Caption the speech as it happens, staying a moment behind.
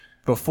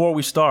Before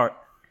we start,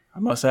 I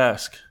must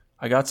ask.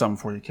 I got something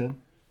for you, kid.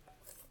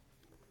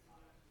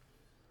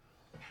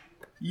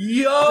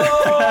 Yo!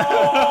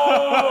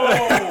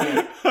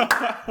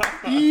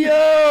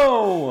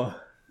 Yo!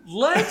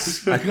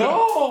 Let's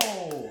go!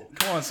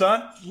 Come on,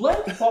 son.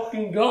 Let's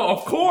fucking go.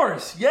 Of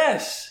course.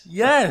 Yes.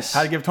 Yes. I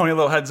had to give Tony a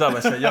little heads up.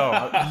 I said,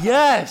 yo.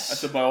 Yes. I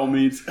said, by all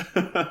means.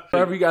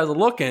 Wherever you guys are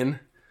looking,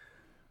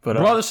 But,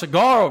 Brother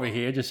Cigar over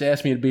here just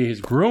asked me to be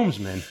his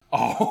groomsman.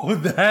 Oh,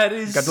 that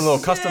is got the little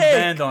custom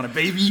band on it,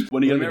 baby.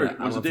 When are you Look getting at married?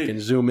 that. I When's don't the know if you date?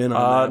 can zoom in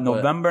on that.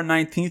 November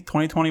 19th,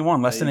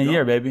 2021. Less than a There you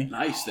year, go. baby.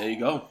 Nice. There you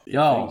go.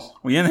 Yo.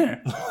 We in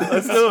there.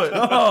 Let's do it.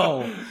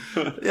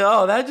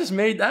 Yo,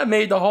 that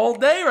made the whole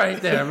day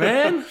right there,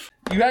 man.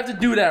 You had to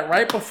do that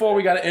right before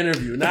we got an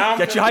interview. Now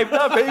Get you hyped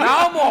up, baby.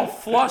 Now I'm all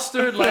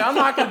flustered. Like, I'm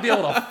not going to be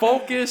able to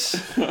focus.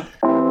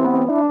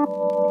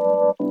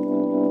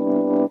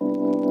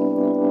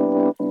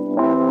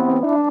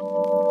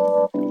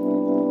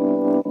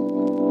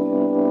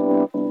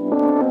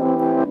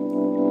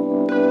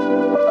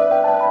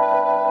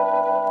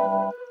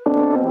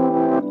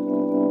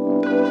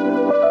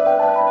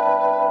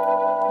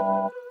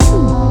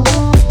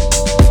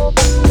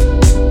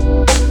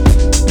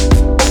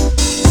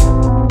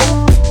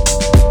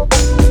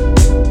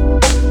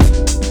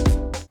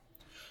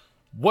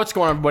 What's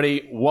going on,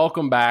 everybody?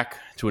 Welcome back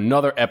to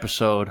another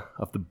episode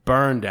of The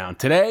Burn Down.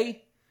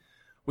 Today,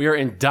 we are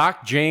in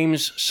Doc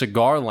James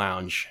Cigar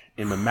Lounge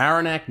in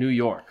Mamaroneck, New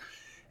York.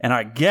 And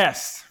our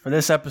guest for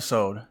this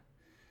episode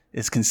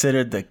is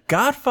considered the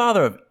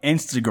godfather of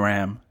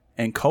Instagram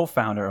and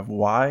co-founder of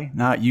Why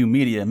Not You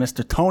Media,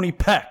 Mr. Tony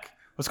Peck.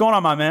 What's going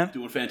on, my man?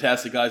 Doing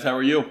fantastic, guys. How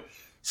are you?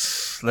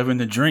 Living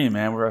the dream,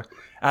 man. We're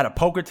at a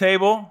poker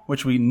table,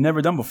 which we never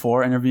done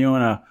before,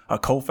 interviewing a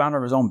co-founder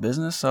of his own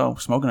business, so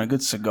smoking a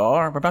good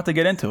cigar. We're about to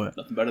get into it.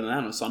 Nothing better than that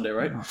on a Sunday,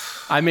 right?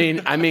 I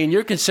mean,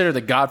 you're considered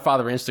the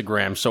godfather of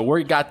Instagram, so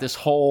we got this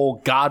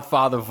whole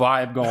godfather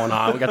vibe going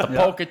on. We got the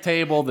poker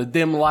table, the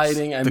dim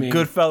lighting. The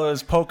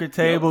Goodfellas poker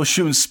table,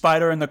 shooting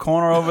Spider in the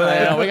corner over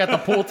there. Yeah, we got the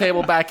pool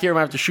table back here. We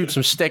have to shoot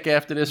some stick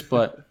after this,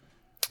 but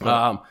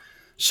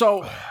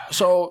so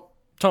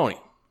Tony,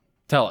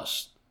 tell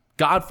us,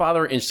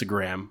 godfather of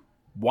Instagram,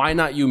 Why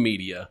Not You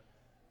Media?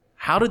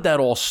 How did that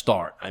all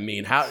start?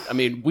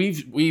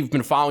 We've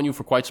been following you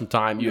for quite some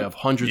time. You have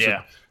hundreds of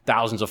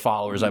thousands of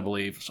followers, I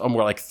believe.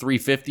 Somewhere like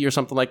 350 or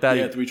something like that.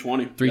 Yeah,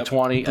 320.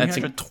 320. Yep. That's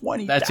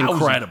 320,000. That's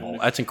incredible.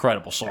 That's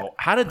incredible. So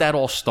how did that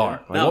all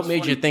start? Like, Now, what it's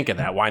made you funny. think of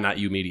that? Why Not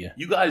You Media?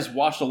 You guys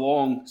watched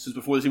along since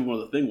before this even was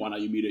a thing, Why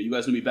Not You Media. You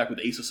guys knew me back with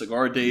Ace of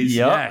Cigar days.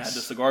 Yep. I had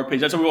the cigar page.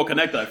 That's how we all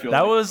connected, I feel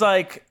That like. was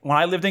like when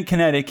I lived in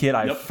Connecticut.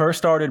 I first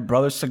started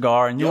Brothers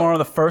Cigar, and you were one of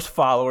the first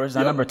followers. I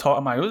remember talking,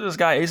 I'm like, who's this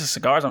guy, Ace of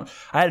Cigars? I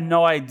had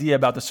no idea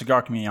about the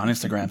cigar community on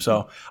Instagram,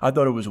 so I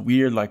thought it was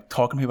weird, like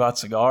talking to people about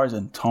cigars.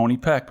 And Tony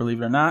Peck,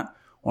 believe it or not,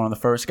 one of the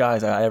first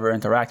guys I ever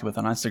interacted with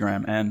on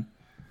Instagram. And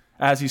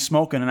as he's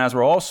smoking, and as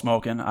we're all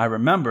smoking, I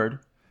remembered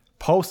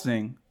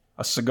posting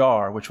a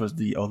cigar, which was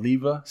the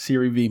Oliva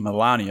Serie V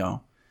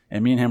Milanio,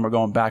 and me and him were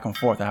going back and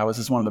forth. How is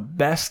this one of the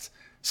best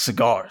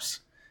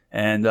cigars?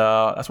 And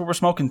that's what we're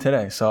smoking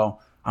today. So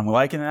I'm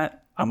liking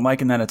that. I'm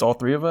liking that it's all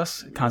three of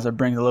us. It kind of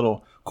brings a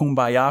little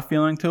kumbaya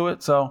feeling to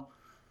it. So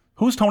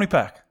who's Tony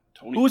Peck?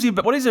 Who is he?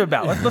 What is he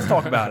about? Let's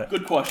talk about it.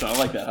 Good question. I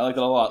like that. I like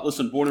that a lot.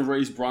 Listen, born and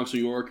raised Bronx,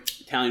 New York,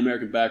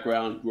 Italian-American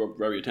background. Grew up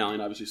very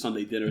Italian, obviously.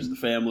 Sunday dinners, the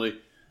family.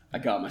 I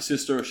got my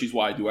sister. She's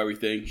why I do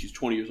everything. She's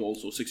 20 years old,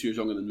 so 6 years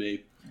younger than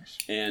me.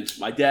 And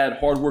my dad,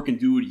 hardworking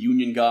dude,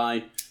 union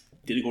guy,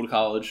 didn't go to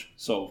college.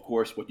 So, of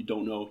course, what you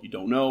don't know, you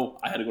don't know.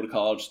 I had to go to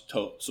college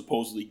to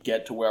supposedly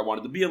get to where I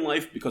wanted to be in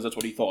life because that's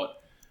what he thought.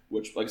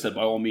 Which, like I said,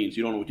 by all means,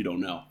 you don't know what you don't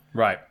know.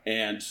 Right.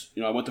 And,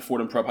 I went to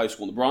Fordham Prep High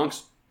School in the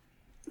Bronx.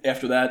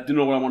 After that, didn't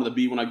know what I wanted to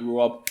be when I grew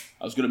up.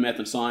 I was good at math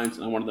and science,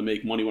 and I wanted to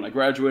make money when I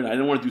graduated. I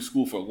didn't want to do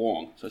school for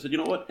long. So I said, you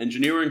know what?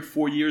 Engineering,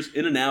 4 years,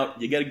 in and out.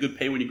 You get a good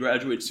pay when you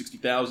graduate,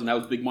 $60,000. That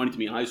was big money to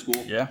me in high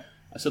school. Yeah.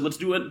 I said, let's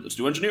do it. Let's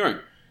do engineering.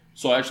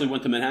 So I actually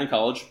went to Manhattan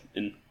College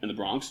in the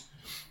Bronx.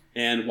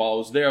 And while I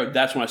was there,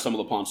 that's when I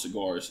stumbled upon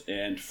cigars.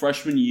 And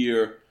freshman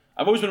year,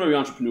 I've always been very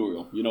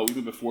entrepreneurial.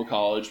 Even before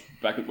college,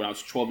 back when I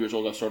was 12 years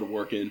old, I started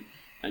working.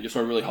 And I just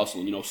started really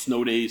hustling.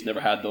 Snow days, never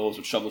had those.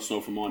 Would shovel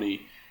snow for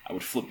money. I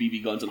would flip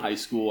BB guns in high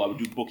school. I would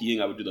do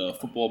bookieing. I would do the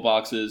football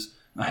boxes,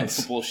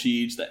 football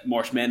sheets, that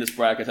March Madness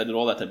brackets. I did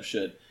all that type of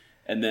shit.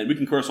 And then we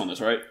can curse on this,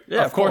 right?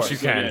 Yeah, Of course you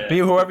can. Yeah. Be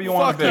whoever you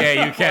want to be.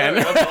 Yeah, you can.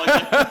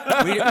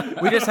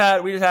 we just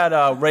had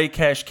Ray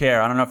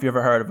Kashkar. I don't know if you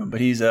ever heard of him, but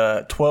he's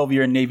a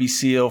 12-year Navy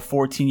SEAL,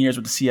 14 years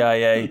with the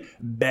CIA,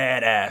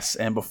 badass.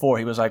 And before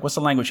he was like, "What's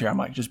the language here?" I'm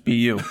like, "Just be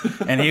you."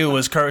 And he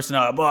was cursing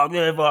out, "Fuck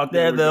that, fuck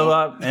that,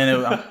 fuck." And it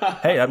was,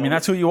 hey, I mean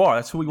that's who you are.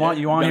 That's who we want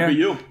you on here. Be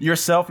you.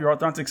 Yourself, your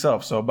authentic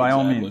self. So by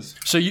all means.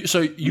 So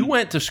you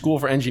went to school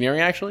for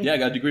engineering, actually? Yeah, I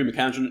got a degree in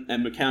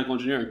mechanical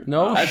engineering.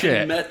 No I actually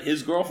shit. met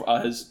his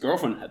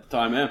girlfriend at the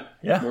time,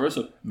 Yeah.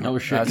 Marissa. No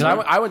shit. That's 'Cause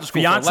right. I went to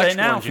school Fiance for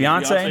electrical now.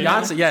 engineering.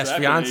 Fiance. Yes,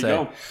 Exactly, there you fiance.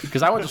 go.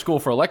 Because I went to school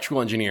for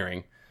electrical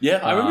engineering. Yeah,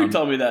 I remember you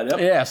telling me that. Yep.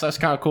 Yeah, so that's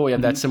kind of cool. You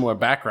have that similar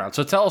background.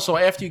 So tell us, so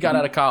after you got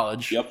out of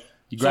college, Yep.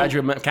 You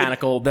graduate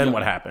mechanical, then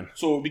what happened?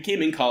 So it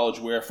became in college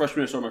where freshman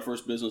year I started my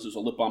first business. It was a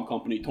lip balm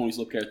company, Tony's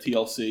Lip Care,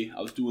 TLC.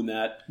 I was doing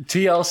that.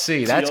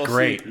 TLC, that's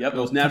great. Yep, it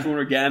was natural and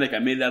organic. I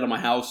made it out of my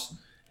house.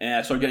 And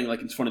I started getting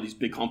like in front of these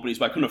big companies,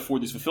 but I couldn't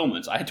afford these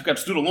fulfillments. I had to get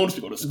student loans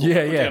to go to school.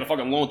 I got a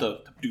fucking loan to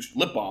produce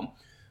lip balm.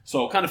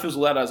 So it kind of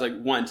fizzled out as I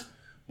went.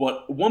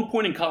 But at one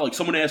point in college,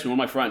 someone asked me, one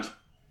of my friends,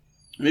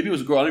 maybe it was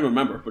a girl, I don't even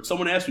remember, but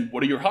someone asked me,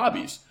 what are your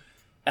hobbies?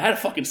 I had to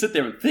fucking sit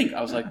there and think.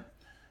 I was like,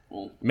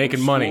 well,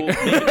 making money,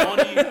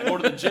 go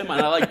to the gym,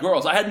 and I like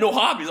girls. I had no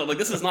hobbies. I was like,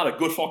 this is not a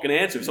good fucking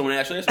answer. If someone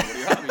actually asked me, what are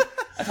your hobbies?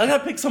 I said, I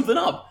gotta pick something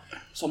up.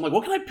 So I'm like,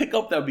 what can I pick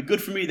up that would be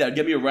good for me, that would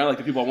get me around like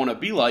the people I want to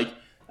be like?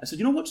 I said,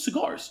 you know what,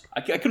 cigars.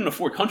 I couldn't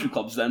afford country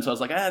clubs then, so I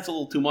was like, it's a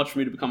little too much for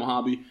me to become a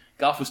hobby.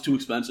 Golf was too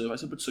expensive. I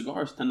said, but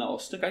cigars, $10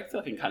 a stick, I feel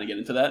I can kind of get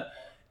into that.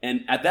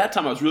 And at that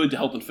time, I was really into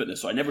health and fitness,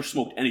 so I never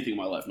smoked anything in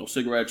my life. No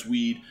cigarettes,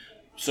 weed,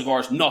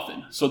 cigars,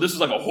 nothing. So this is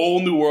like a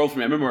whole new world for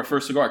me. I remember my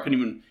first cigar, I couldn't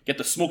even get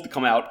the smoke to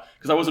come out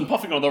because I wasn't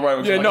puffing on the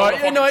right. You had no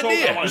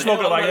idea. You're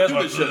smoking like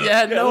this. You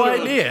had no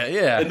idea,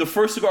 yeah. And the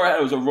first cigar I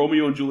had was a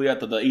Romeo and Juliet,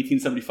 the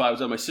 1875. It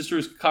was at my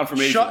sister's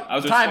confirmation.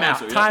 Time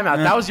out.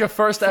 That was your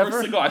first ever?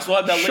 First cigar. I still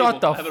have that label.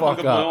 Shut the I have it fuck up. up.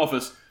 In my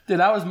office. Dude,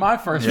 that was my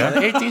first one.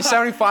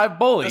 1875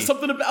 Bully. There's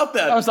something about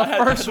that. That was the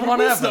first one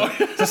ever.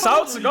 It's a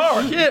solid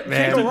cigar. Shit,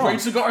 man. It's a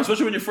great cigar,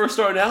 especially when you're first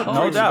starting out.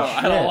 No doubt.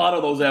 I had a lot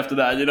of those after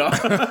that, you know.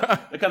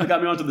 That kind of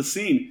got me onto the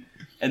scene.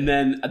 And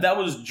then that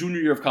was junior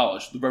year of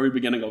college, the very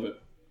beginning of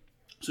it.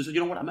 So I said, you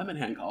know what? I'm at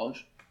Manhattan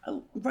College.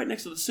 I'm right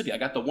next to the city. I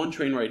got the one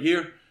train right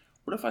here.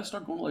 What if I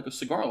start going to like a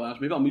cigar lounge?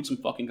 Maybe I'll meet some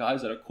fucking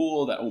guys that are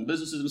cool, that own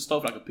businesses and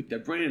stuff, and I can pick their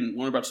brain and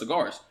learn about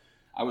cigars.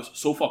 I was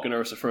so fucking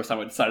nervous the first time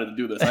I decided to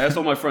do this. I asked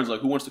all my friends, like,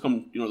 who wants to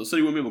come, to the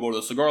city with me? We'll go to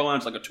the cigar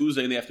lounge, like a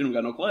Tuesday in the afternoon. We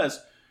got no class.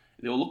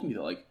 And they all looked at me.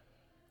 They're like,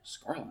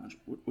 cigar lounge?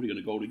 What are you going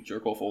to go to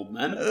jerk off old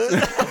men? I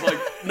was like,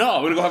 no,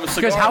 I'm going to go have a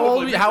cigar. Because how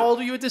old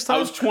were you at this time? I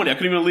was 20. I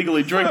couldn't even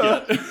legally drink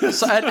yet.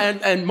 So,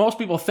 and most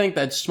people think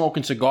that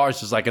smoking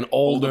cigars is like an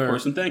older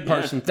person thing.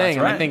 That's And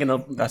right. I think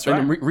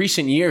in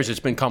recent years, it's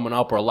been coming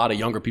up where a lot of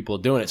younger people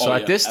are doing it. So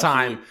at this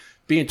time,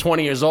 being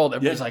 20 years old,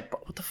 everybody's like,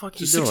 what the fuck are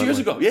you doing? 6 years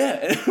ago,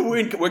 yeah.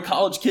 we're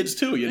college kids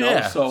too, you know?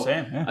 Yeah, so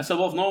same, yeah. I said,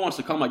 well, if no one wants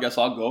to come, I guess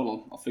I'll go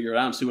and I'll figure it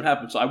out and see what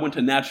happens. So I went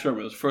to Nat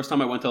Sherman. It was the first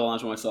time I went to the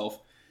lounge by myself.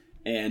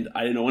 And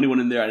I didn't know anyone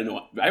in there. I really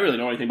didn't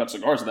know anything about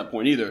cigars at that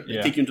point either.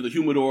 They take you into the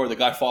humidor. The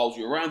guy follows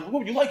you around. What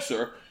would you like,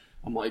 sir?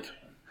 I'm like,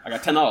 I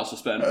got $10 to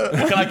spend.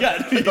 What can I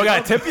get? Do I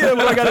got to tip you? What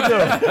do I got to do?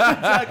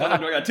 Exactly.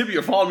 Do I got to tip you?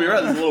 You're following me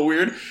around. This is a little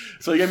weird.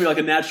 So he gave me like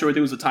a Nat Sherman. I think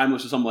it was a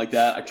Timeless or something like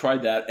that. I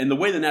tried that. And the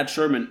way the Nat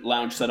Sherman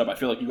lounge set up, I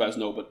feel like you guys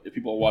know, but if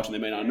people are watching, they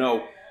may not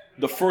know.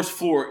 The first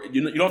floor,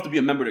 you don't have to be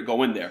a member to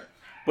go in there.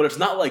 But it's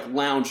not like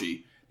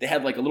loungy. They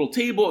had like a little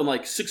table and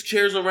like 6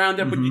 chairs around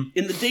there. But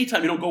in the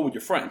daytime, you don't go with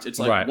your friends. It's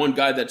like one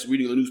guy that's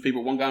reading the newspaper,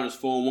 one guy on his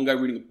phone, one guy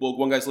reading a book,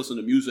 one guy's listening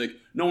to music.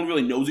 No one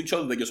really knows each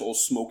other. They're just all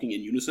smoking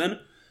in unison.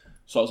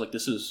 So I was like,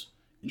 this is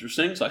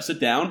interesting. So I sit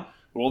down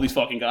with all these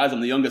fucking guys.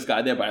 I'm the youngest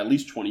guy there by at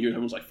least 20 years.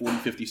 Everyone's like 40,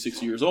 50,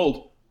 60 years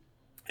old.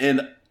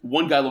 And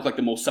one guy looked like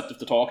the most receptive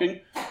to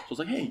talking. So I was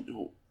like, hey,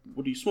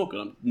 what are you smoking?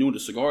 I'm new into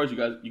cigars. You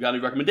got any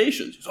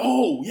recommendations? He goes,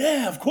 oh,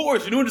 yeah, of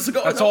course. You're new into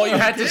cigars. That's all you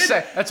had to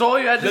say. That's all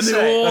you had to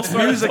say. That's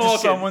music to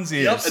someone's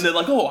ears. Yep. And they're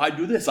like, oh, I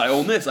do this. I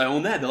own this. I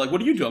own that. They're like, what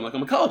do you do? I'm like,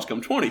 I'm a college kid.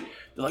 I'm 20. They're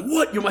like,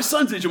 what? You're my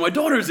son's age. You're my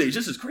daughter's age.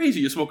 This is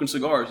crazy. You're smoking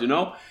cigars, And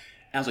I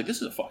was like,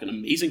 this is a fucking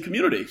amazing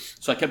community.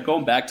 So I kept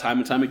going back time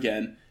and time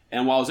again.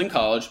 And while I was in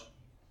college,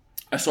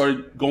 I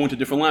started going to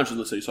different lounges in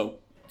the city. So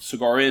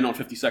Cigar Inn on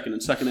 52nd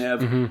and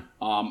 2nd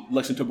Ave.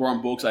 Lexington Bar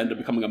and Books. I ended up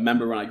becoming a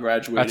member when I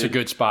graduated. That's a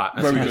good spot.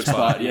 Very good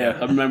spot. Yeah,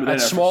 I remember that.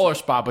 It's a smaller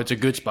spot, but it's a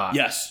good spot.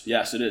 Yes,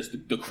 it is.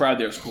 The crowd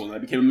there is cool. And I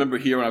became a member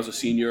here when I was a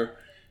senior.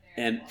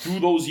 And through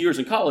those years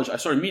in college, I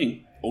started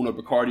meeting Owner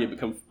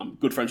Bacardi. I'm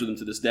good friends with him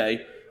to this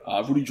day.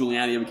 Rudy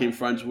Giuliani I became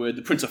friends with.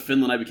 The Prince of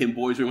Finland I became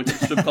boys with. We went to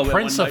the strip club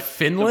Prince of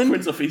Finland? The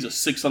Prince of He's a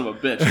sick son of a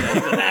bitch.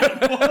 He's an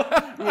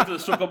animal. We went to the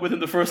strip club with him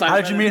the first time. How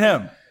did you meet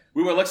him?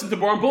 We were at Lexington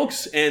Bar and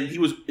Books, and he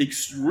was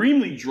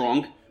extremely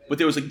drunk, but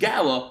there was a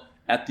gala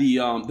at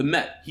the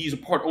Met. He's a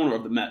part owner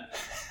of the Met.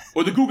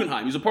 Or the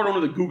Guggenheim. He's a part owner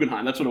of the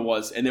Guggenheim. That's what it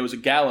was. And there was a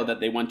gala that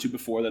they went to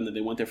before then, that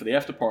they went there for the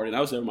after party, and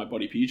I was there with my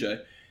buddy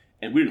PJ,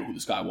 and we didn't know who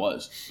this guy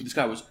was. But this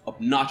guy was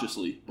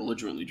obnoxiously,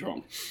 belligerently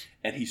drunk.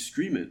 And he's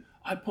screaming,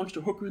 I punched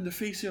a hooker in the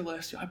face here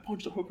last year. I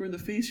punched a hooker in the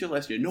face here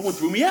last year. No one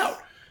threw me out.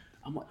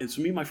 And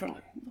so me and my friend are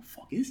like, who the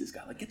fuck is this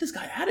guy? Like, get this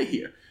guy out of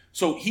here.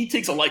 So he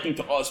takes a liking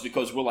to us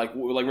because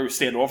we're very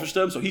standoffish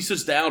to him. So he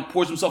sits down,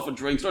 pours himself a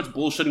drink, starts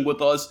bullshitting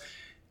with us,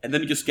 and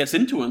then he just gets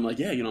into him like,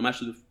 yeah, I'm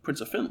actually the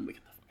Prince of Finland. Like,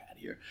 get the fuck out of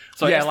here.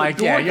 So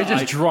you're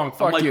just drunk.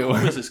 Fuck I'm like, you.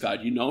 who is this guy?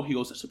 Do you know? He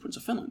goes, that's the Prince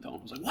of Finland. I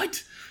was like,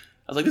 what?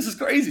 I was like, this is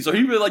crazy. So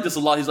he really liked this a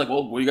lot. He's like,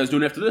 well, what are you guys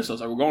doing after this? I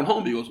was like, we're going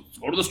home. He goes, let's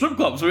go to the strip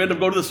club. So we ended up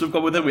going to the strip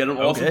club with him. We had an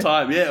awesome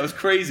time. Yeah, it was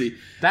crazy.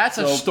 That's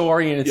a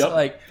story, and it's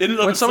like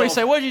when somebody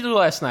say, "What did you do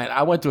last night?"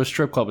 I went to a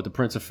strip club with the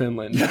Prince of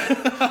Finland.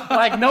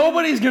 Like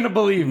nobody's gonna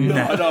believe you.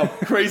 No, I know.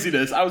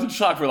 Craziness. I was in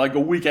shock for like a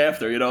week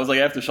after. I was like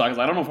aftershock. I was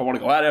like, I don't know if I want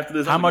to go out after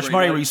this. How much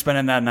money were you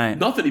spending that night?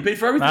 Nothing. He paid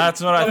for everything.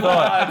 That's what I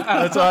thought.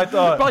 That's what I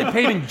thought. Probably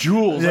paid in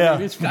jewels. Yeah. I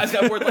mean, Guys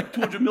got worth like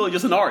 $200 million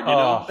just in art.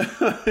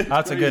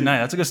 That's a good night.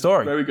 That's a good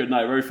story. Very good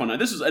night. Very fun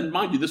night. And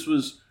mind you, this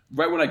was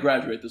right when I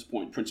graduated at this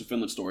point, Prince of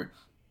Finland story.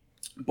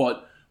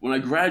 But when I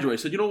graduated,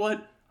 I said, you know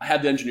what? I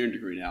have the engineering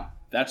degree now.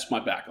 That's my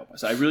backup. I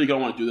said, I really don't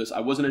want to do this.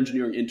 I was an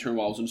engineering intern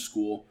while I was in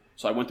school.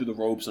 So I went through the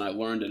ropes and I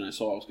learned and I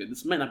saw, okay,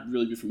 this might not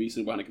really be for me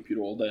sitting behind a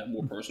computer all day. I'm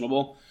more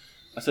personable.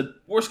 I said,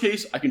 worst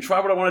case, I can try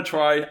what I want to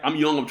try. I'm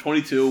young. I'm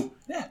 22.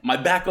 Yeah. My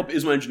backup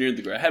is my engineering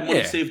degree. I had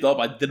money saved up.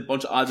 I did a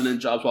bunch of odds and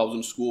ends jobs while I was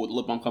in school with the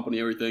lip balm company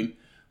and everything.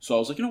 So I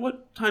was like, you know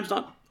what? Time's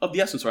not of the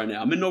essence right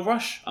now. I'm in no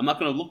rush. I'm not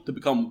going to look to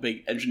become a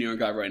big engineering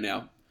guy right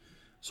now.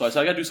 So I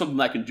said, I got to do something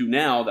that I can do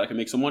now that I can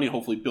make some money and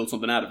hopefully build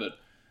something out of it.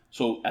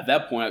 So at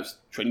that point, I was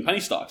trading penny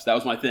stocks. That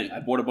was my thing. I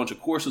bought a bunch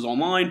of courses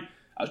online.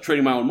 I was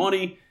trading my own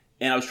money,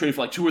 and I was trading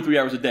for like 2 or 3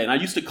 hours a day. And I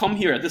used to come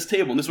here at this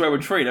table, and this is where I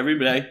would trade every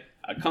day.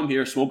 I'd come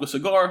here, smoke a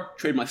cigar,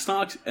 trade my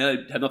stocks, and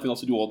I had nothing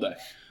else to do all day.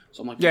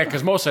 So I'm like, yeah,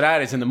 because most of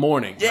that is in the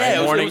morning.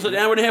 Yeah, right? it was an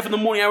hour and a half in the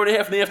morning, hour and a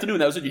half in the afternoon.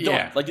 That was it. You're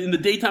Yeah. done. Like in the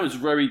daytime,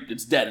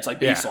 it's dead. It's like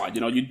baseline.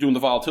 You're doing the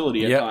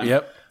volatility at times.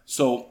 Yep.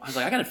 So I was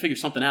like, I got to figure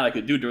something out I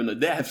could do during the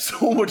day. I have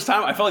so much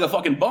time. I felt like a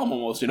fucking bum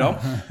almost, So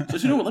I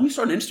said, you know what? Let me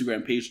start an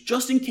Instagram page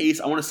just in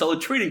case I want to sell a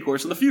trading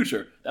course in the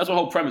future. That's the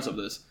whole premise of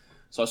this.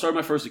 So I started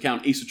my first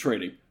account, Ace of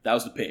Trading. That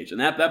was the page.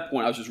 And at that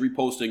point, I was just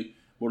reposting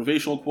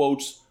motivational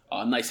quotes,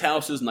 nice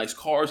houses, nice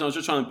cars. And I was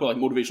just trying to put like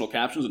motivational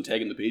captions and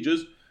tagging the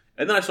pages.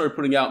 And then I started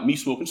putting out me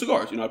smoking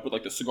cigars. I put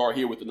like the cigar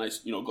here with the nice,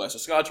 glass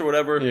of scotch or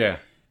whatever. Yeah.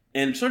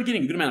 And started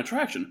getting a good amount of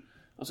traction.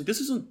 I was like,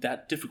 this isn't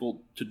that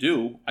difficult to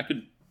do. I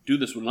could do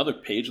this with another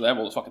page that I have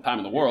all the fucking time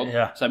in the world.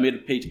 Yeah. So I made a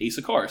page, Ace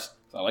of Cars.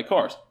 I like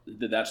cars.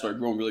 Did that, started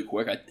growing really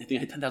quick. I think I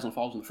had 10,000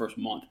 followers in the first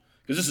month.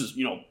 Because this is,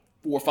 4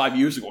 or 5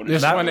 years ago.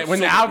 This is when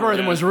the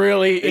algorithm was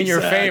really in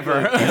your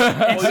favor.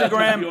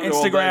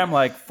 Instagram,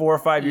 like 4 or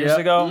 5 years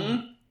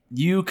ago,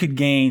 you could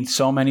gain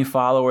so many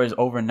followers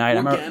overnight.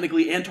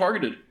 Organically and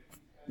targeted.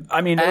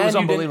 I mean, it was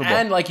unbelievable.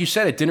 And like you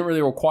said, it didn't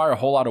really require a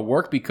whole lot of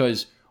work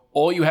because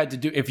all you had to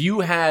do, if you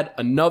had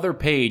another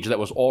page that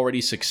was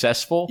already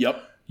successful,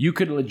 you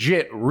could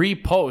legit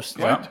repost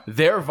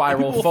their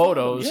viral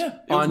photos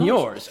on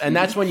yours. And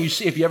that's when you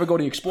see, if you ever go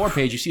to the Explore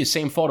page, you see the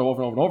same photo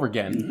over and over and over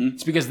again. Mm-hmm.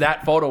 It's because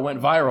that photo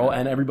went viral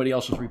and everybody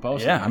else was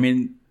reposting. Yeah, I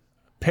mean,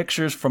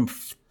 pictures from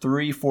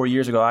 3-4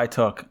 years ago I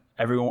took,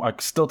 everyone,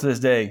 like, still to this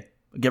day,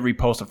 get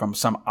reposted from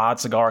some odd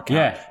cigar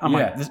account. Yeah, I'm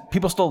like,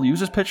 people still use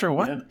this picture?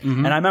 What? Yeah.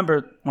 Mm-hmm. And I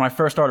remember when I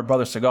first started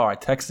Brother Cigar, I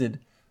texted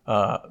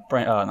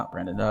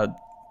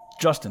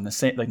Justin the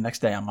same next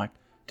day. I'm like,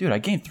 dude, I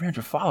gained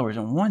 300 followers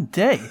in one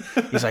day.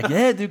 He's like,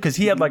 yeah, dude, because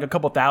he had like a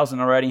couple thousand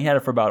already. He had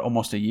it for about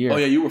almost a year. Oh,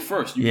 yeah, you were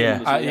first. You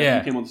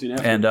came on the scene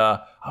after. And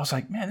I was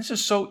like, man, this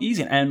is so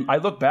easy. And I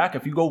look back,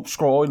 if you go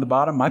scroll in the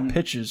bottom, my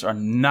pictures are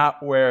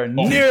not where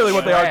nearly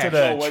what they are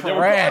today. They were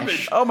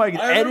garbage. Oh my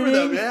God,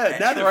 editing.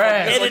 Now they're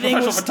editing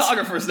professional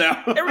photographers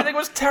now. Everything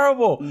was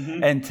terrible.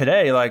 Mm-hmm. And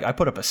today, like, I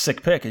put up a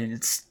sick pic, and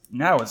it's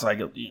like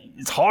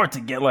it's hard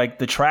to get like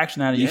the traction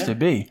that it used to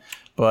be.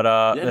 But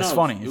it's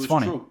funny. It's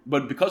funny. True.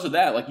 But because of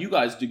that, like, you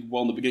guys did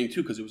well in the beginning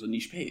too, because it was a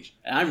niche page.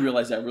 And I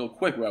realized that real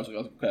quick where I was like,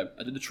 okay,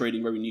 I did the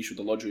trading, very niche with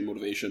the luxury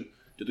motivation.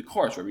 Did the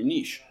cars, very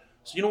niche.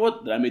 So you know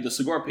what? Then I made the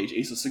cigar page,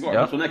 Ace of Cigar.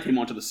 That's when that came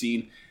onto the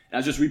scene. And I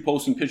was just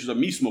reposting pictures of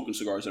me smoking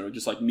cigars that were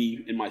just like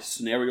me in my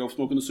scenario of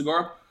smoking the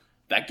cigar.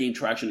 That gained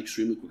traction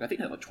extremely quick. I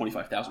think I had like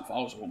 25,000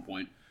 followers at one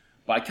point.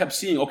 But I kept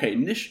seeing, okay,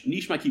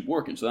 niche might keep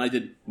working. So then I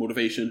did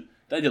motivation.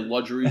 Then I did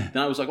luxury. Then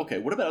I was like, okay,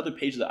 what about other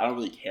pages that I don't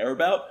really care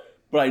about,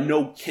 but I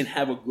know can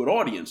have a good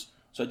audience?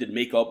 So I did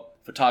makeup,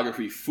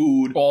 photography,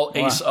 food. All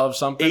Ace of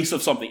something? Ace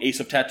of something.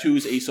 Ace of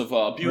tattoos, Ace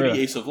of beauty,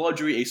 Ace of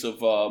luxury, Ace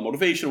of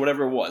motivation,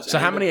 whatever it was. So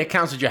how many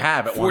accounts did you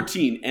have at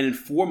 14. And in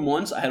 4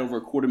 months, I had over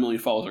 250,000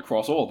 followers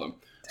across all of them.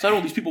 So I had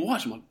all these people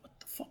watching. I'm like, what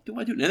the fuck do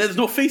I do? And there's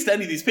no face to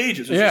any of these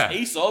pages. It's just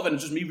Ace of, and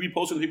it's just me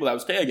reposting the people that I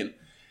was tagging.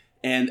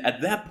 And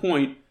at that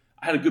point,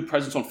 I had a good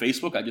presence on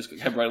Facebook. I just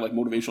kept writing like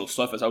motivational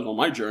stuff as I was on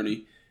my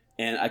journey.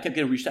 And I kept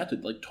getting reached out to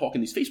like talk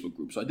in these Facebook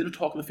groups. So I did a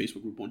talk in the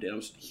Facebook group one day. And I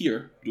was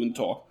here doing the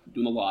talk,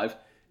 doing the live.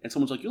 And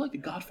someone's like, you're like the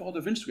godfather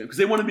of Instagram. Because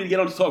they wanted me to get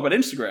on to talk about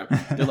Instagram.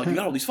 They're like, you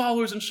got all these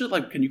followers and shit.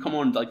 Like, can you come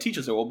on and like teach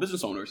us? They're all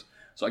business owners.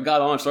 So I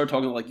got on and started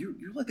talking like, you're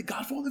like the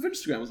godfather of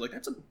Instagram. I was like,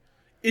 that's an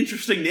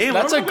interesting name.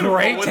 That's a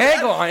great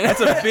tagline.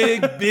 That's a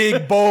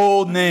big,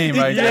 bold name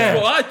right there.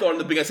 That's what I thought in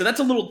the beginning. I said, that's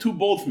a little too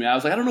bold for me. I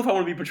was like, I don't know if I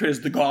want to be portrayed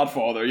as the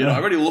godfather. I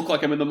already look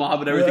like I'm in the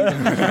mob and everything.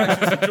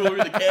 The jewelry,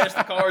 the cash,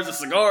 the cars, the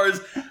cigars.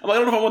 I'm like, I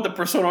don't know if I want the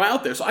persona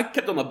out there. So I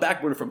kept on the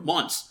back burner for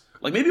months.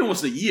 Like maybe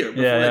almost a year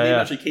before that name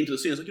actually came to the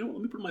scene. I was like,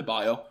 let me put it in my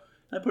bio.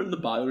 And I put it in the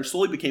bio, and it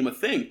slowly became a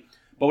thing.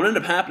 But what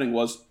ended up happening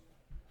was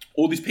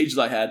all these pages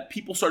I had,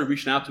 people started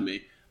reaching out to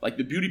me. Like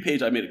the beauty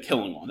page, I made a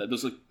killing on. That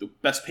was like the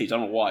best page. I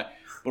don't know why,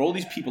 but all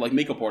these people, like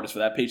makeup artists for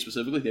that page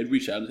specifically, they'd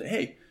reach out and say,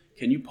 "Hey,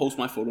 can you post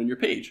my photo on your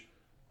page?"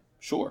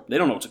 Sure. They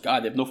don't know it's a guy.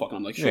 They have no fucking.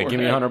 I'm like, sure. Yeah, give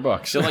me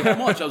 $100. They're like, how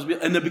much?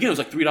 In the beginning, it was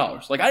like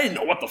 $3. Like, I didn't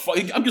know what the fuck.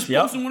 I'm just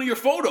posting one of your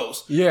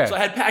photos. Yeah. So I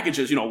had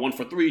packages, 1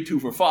 for $3, 2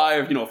 for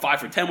 $5, 5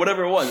 for $10,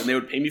 whatever it was, and they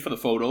would pay me for the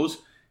photos.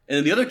 And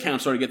then the other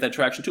accounts started to get that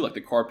traction too, like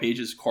the car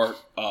pages,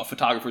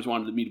 photographers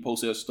wanted me to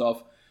post their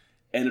stuff,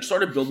 and it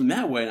started building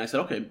that way. And I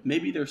said, okay,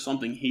 maybe there's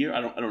something here. I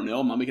don't know.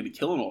 I'm not making a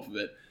killing off of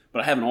it,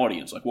 but I have an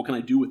audience. Like, what can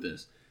I do with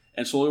this?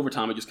 And slowly over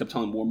time, I just kept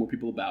telling more and more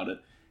people about it,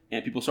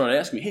 and people started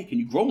asking me, hey, can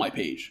you grow my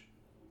page?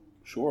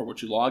 Sure,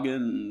 what you log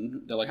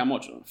in? They're like, how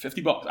much?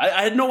 $50.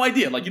 I had no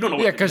idea. Like, you don't know.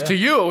 Yeah, because to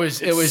you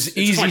it was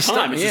easy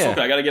stuff. It's just,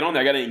 okay, I got to get on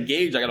there. I got to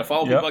engage. I got to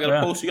follow people. I got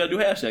to post. You got to do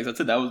hashtags.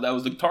 That's it. That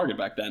was the target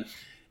back then,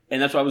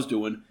 and that's what I was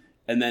doing.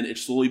 And then it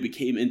slowly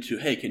became into,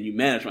 hey, can you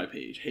manage my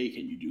page? Hey,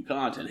 can you do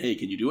content? Hey,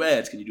 can you do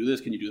ads? Can you do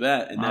this? Can you do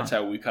that? And that's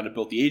how we kind of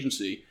built the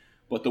agency.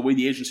 But the way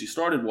the agency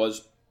started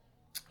was,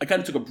 I kind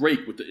of took a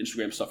break with the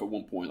Instagram stuff at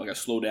one point. Like, I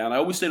slowed down. I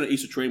always stayed on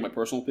Ace of Trading, my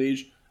personal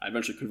page. I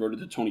eventually converted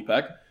to Tony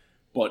Peck.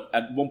 But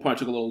at one point, I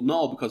took a little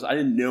null because I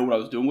didn't know what I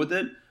was doing with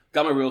it.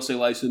 Got my real estate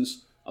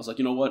license. I was like,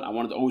 you know what? I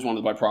always wanted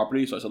to buy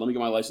property. So I said, let me get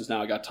my license now.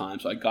 I got time.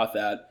 So I got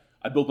that.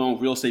 I built my own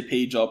real estate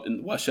page up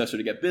in Westchester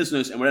to get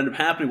business. And what ended up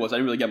happening was I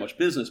didn't really get much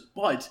business.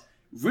 But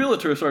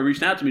realtors started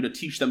reaching out to me to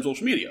teach them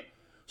social media.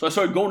 So I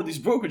started going to these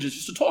brokerages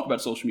just to talk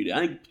about social media. I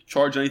didn't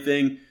charge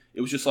anything.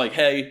 It was just like,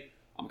 hey,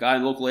 I'm a guy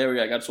in the local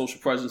area. I got a social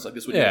presence. Like,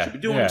 this is what you should be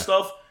doing and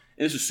stuff.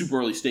 And this is super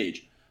early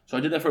stage. So I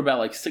did that for about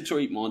like 6 or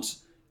 8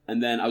 months.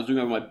 And then I was doing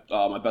it with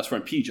my best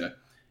friend, PJ.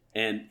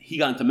 And he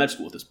got into med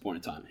school at this point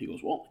in time. He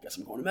goes, well, I guess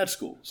I'm going to med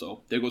school.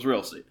 So there goes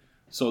real estate.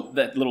 So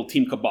that little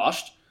team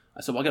kiboshed.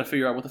 I said, well, I got to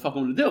figure out what the fuck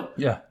I'm going to do.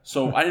 Yeah.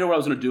 So I didn't know what I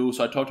was going to do.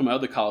 So I talked to my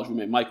other college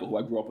roommate, Michael, who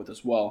I grew up with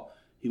as well.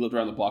 He lived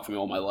around the block from me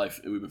all my life,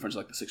 and we've been friends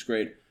like the 6th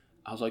grade.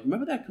 I was like,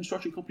 remember that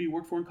construction company you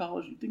worked for in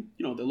college? You think,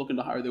 they're looking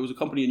to hire? There was a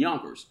company in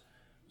Yonkers.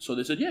 So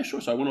they said, yeah,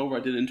 sure. So I went over, I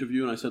did an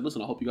interview, and I said,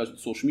 listen, I'll help you guys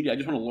with social media. I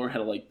just want to learn how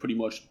to, like, pretty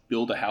much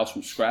build a house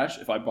from scratch.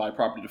 If I buy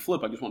property to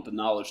flip, I just want the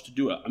knowledge to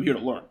do it. I'm here to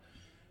learn.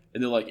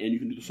 And they're like, and you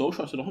can do the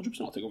social? I said,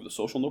 100%, I'll take over the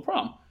social, no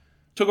problem.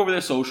 Took over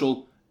their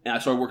social, and I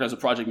started working as a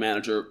project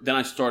manager. Then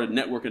I started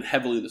networking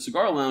heavily in the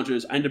cigar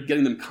lounges. I ended up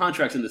getting them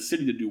contracts in the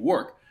city to do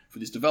work for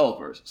these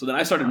developers. So then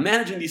I started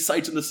managing these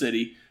sites in the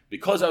city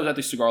because I was at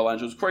these cigar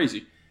lounges. It was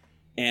crazy.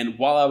 And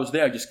while I was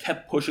there, I just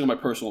kept pushing on my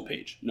personal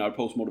page. I'd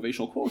post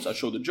motivational quotes. I'd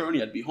show the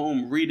journey. I'd be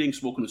home reading,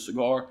 smoking a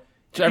cigar.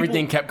 So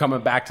everything kept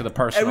coming back to the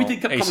personal. Everything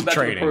kept coming back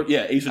trading. to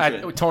the Ace of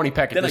Trading. Tony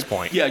Peck at this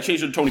point. Yeah, I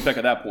changed it to Tony Peck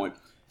at that point.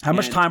 How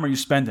much time are you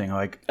spending?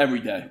 Like every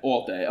day,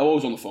 all day.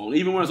 Always on the phone.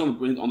 Even when I was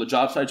on the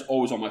job sites,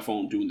 always on my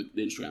phone doing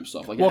the Instagram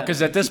stuff. Like, well,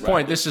 because at this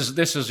point, this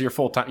is your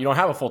full time. You don't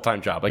have a full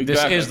time job. Like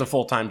this is the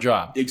full time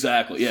job.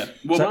 Exactly. Yeah.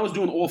 Well, when I was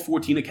doing all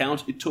 14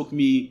 accounts, it took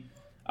me.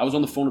 I was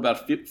on the phone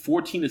about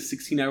 14 to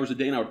 16 hours a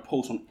day, and I would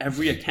post on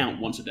every account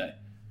once a day.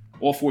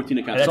 All 14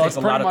 accounts. So it's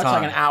pretty much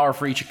like an hour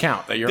for each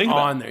account that you're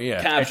on there.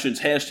 Yeah.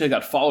 Captions, hashtag,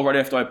 I'd follow right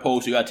after I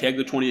post. You got to tag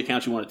the 20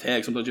 accounts you want to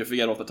tag. Sometimes you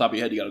forget off the top of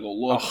your head. You got to go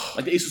look.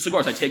 Like the Ace of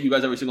Cigars, I tag you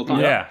guys every single time.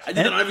 Yeah. I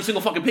did that on every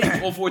single fucking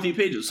page. All 14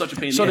 pages. It's such a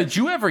pain in the So ass. did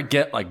you ever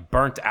get like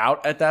burnt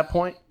out at that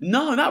point?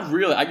 No, not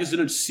really. I just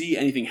didn't see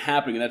anything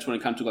happening, and that's when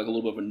it kind of took like a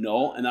little bit of a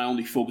null, and I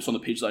only focused on the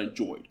pages I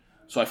enjoyed.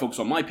 So I focused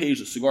on my page,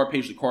 the cigar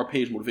page, the car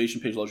page,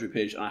 motivation page, luxury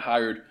page, and I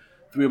hired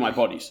 3 of my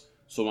buddies.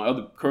 So my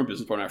other current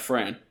business partner,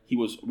 Fran,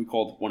 we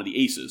called one of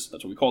the aces.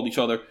 That's what we called each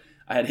other.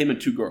 I had him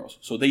and 2 girls.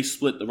 So they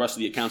split the rest of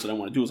the accounts that I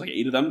want to do. It was like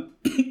 8 of them,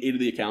 8 of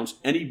the accounts.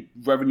 Any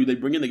revenue they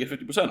bring in, they get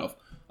 50% of.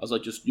 I was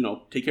like, just,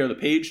 take care of the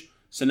page,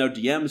 send out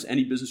DMs.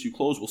 Any business you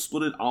close, we'll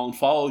split it. I'll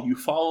unfollow, you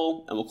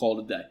follow, and we'll call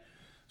it a day.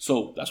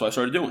 So that's what I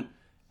started doing.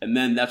 And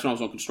then that's when I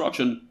was on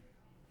construction,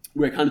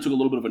 where I kind of took a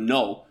little bit of a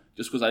no,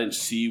 just because I didn't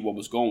see what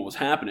was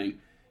happening.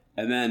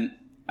 And then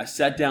I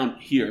sat down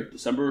here,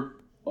 December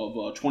of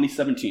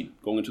 2017,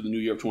 going into the new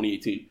year of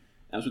 2018. And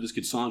I was with this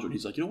kid, Sandro, and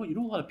he's like, you know what? You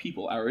know a lot of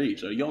people our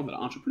age that are young, that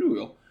are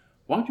entrepreneurial.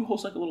 Why don't you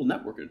host like a little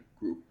networking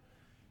group?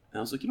 And I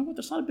was like, you know what?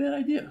 That's not a bad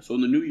idea. So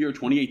in the new year,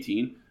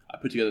 2018, I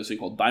put together this thing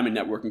called Diamond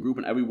Networking Group,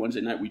 and every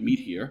Wednesday night we'd meet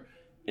here,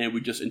 and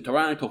we'd just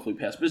interact, hopefully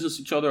pass business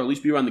to each other, or at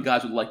least be around the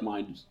guys with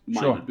like-minded.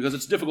 Sure. Because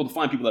it's difficult to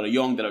find people that are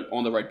young, that are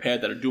on the right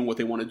path, that are doing what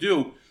they want to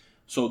do.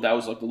 So that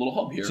was like the little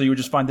hub here. So you would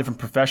just find different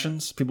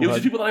professions? It was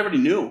just people that I already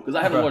knew, because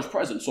I have a large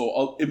presence.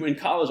 So in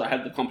college, I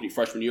had the company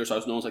freshman year, so I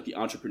was known as like the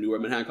entrepreneur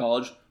at Manhattan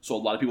College. So a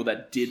lot of people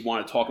that did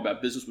want to talk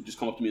about business would just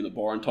come up to me in the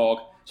bar and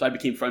talk. So I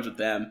became friends with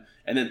them.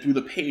 And then through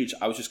the page,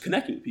 I was just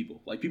connecting with people.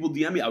 Like people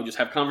DM me, I would just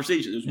have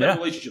conversations. There was better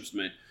relationships,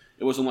 man.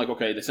 It wasn't like,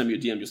 okay, they send me a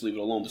DM, just leave it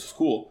alone. This is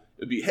cool.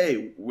 It would be,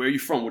 hey, where are you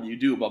from? What do you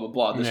do? Blah, blah,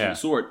 blah, this and the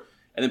sort.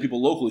 And then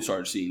people locally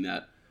started seeing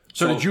that.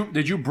 So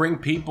did you bring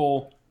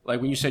people... Like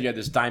when you said you had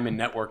this diamond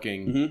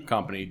networking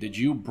company, did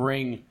you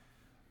bring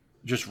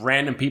just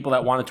random people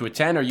that wanted to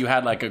attend, or you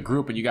had like a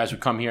group and you guys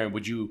would come here, and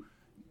would you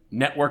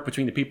network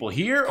between the people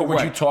here, or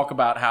would you talk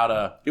about how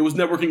to... It was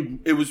networking.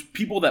 It was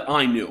people that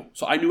I knew.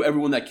 So I knew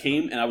everyone that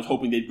came, and I was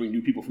hoping they'd bring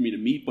new people for me to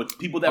meet, but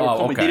people that were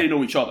coming, they didn't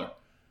know each other.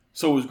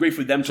 So it was great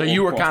for them. So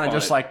you were kind of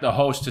just like the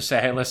host to say,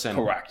 "Hey, listen."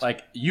 Correct.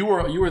 Like you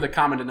were the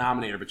common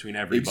denominator between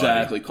everybody.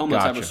 Exactly. Come,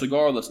 let's have a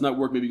cigar. Let's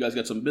network. Maybe you guys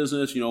get some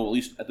business. At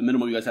least at the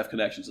minimum, you guys have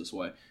connections this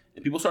way.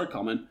 And people started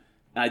coming.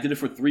 And I did it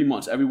for 3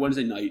 months, every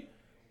Wednesday night.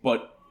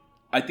 But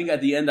I think at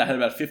the end, I had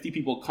about 50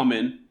 people come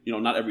in.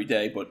 Not every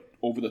day, but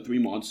over the 3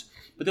 months.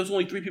 But there was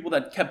only 3 people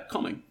that kept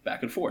coming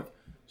back and forth.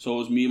 So it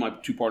was me and my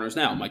 2 partners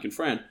now, Mike and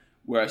Fran,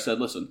 where I said,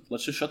 listen,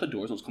 let's just shut the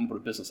doors and let's come up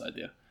with a business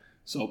idea.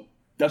 So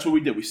that's what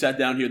we did. We sat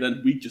down here.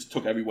 Then we just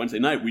took every Wednesday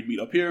night. We'd meet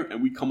up here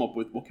and we'd come up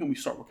with, what can we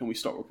start? What can we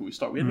start? What can we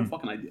start? We had no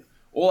fucking idea.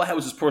 All I had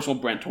was this personal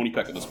brand, Tony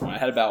Peck, at this point. I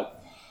had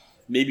about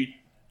maybe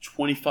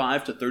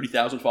 25 to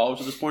 30,000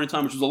 followers at this point in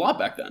time, which was a lot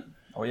back then.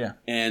 Oh yeah,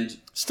 and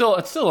it's still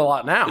a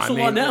lot now. It's a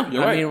lot now.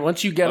 You're right. I mean,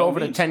 once you get over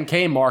the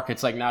 10K mark,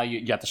 it's like now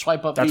you have to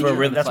swipe up. That's where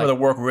the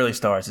work really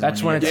starts.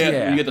 That's when you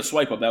get the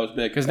swipe up. That was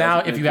big. Because now,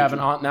 if you have a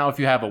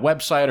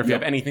website or if you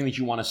have anything that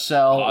you want to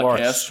sell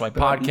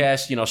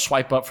podcast,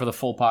 swipe up for the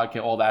full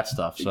podcast, all that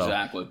stuff. So.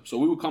 Exactly. So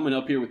we were coming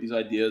up here with these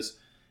ideas,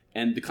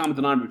 and the common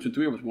denominator between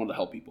 3 of us, we wanted to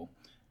help people.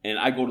 And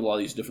I go to a lot of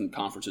these different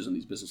conferences and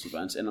these business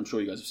events, and I'm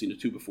sure you guys have seen it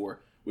too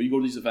before, where you go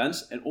to these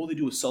events and all they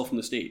do is sell from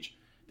the stage.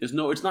 It's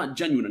not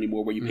genuine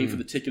anymore where you pay for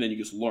the ticket and you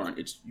just learn.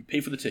 You pay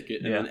for the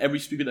ticket and then every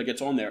speaker that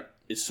gets on there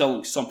is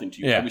selling something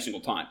to you every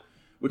single time.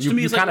 Which to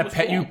me is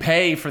you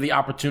pay for the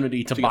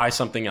opportunity to buy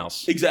something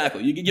else.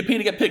 Exactly. You pay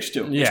to get pitched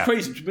to. Yeah. It's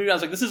crazy. To me, I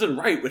was like, this isn't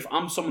right. If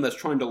I'm someone that's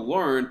trying to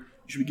learn,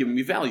 you should be giving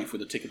me value for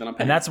the ticket that I'm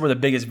paying. And that's where the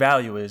biggest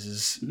value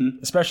is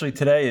especially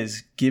today,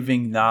 is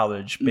giving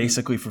knowledge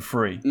basically for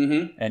free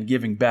and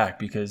giving back,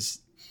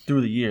 because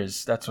through the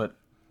years, that's what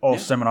all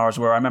seminars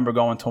were. I remember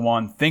going to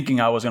one thinking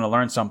I was going to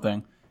learn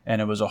something, and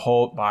it was a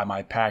whole buy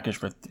my package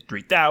for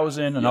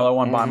 $3,000, another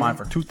one buy mine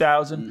for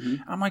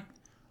 $2,000. I'm like,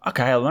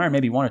 okay, I learned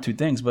maybe 1 or 2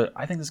 things, but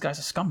I think this guy's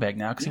a scumbag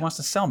now because he wants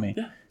to sell me.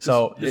 Yeah.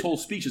 So his whole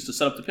speech is to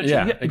set up the pitch.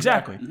 Yeah,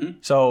 exactly.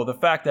 So the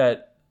fact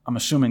that I'm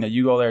assuming that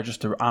you go there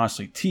just to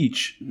honestly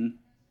teach,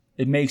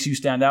 it makes you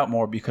stand out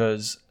more,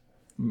 because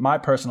my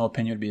personal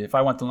opinion would be, if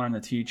I went to learn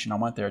to teach and I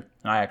went there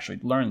and I actually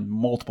learned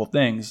multiple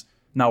things,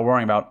 not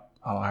worrying about,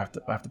 I have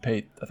to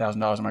pay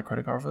 $1,000 on my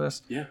credit card for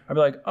this. Yeah, I'd be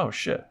like, oh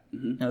shit,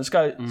 this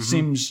guy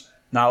seems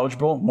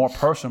knowledgeable, more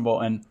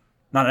personable, and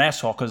not an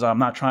asshole, because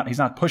he's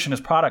not pushing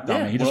his product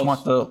on me. He just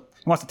wants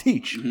to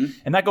teach,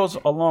 and that goes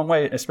a long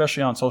way,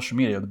 especially on social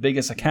media. The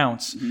biggest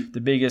accounts,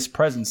 the biggest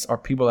presence are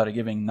people that are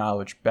giving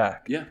knowledge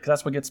back. Yeah, because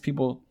that's what gets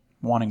people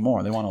wanting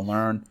more. They want to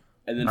learn.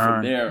 And then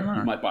from there,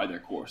 you might buy their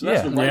course.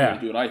 That's the right way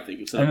to do it, I think.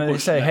 Instead of pushing, they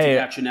say, "Hey,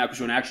 action now because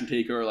you're an action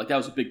taker." Like, that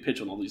was a big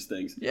pitch on all these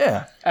things.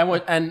 Yeah,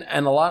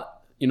 and a lot.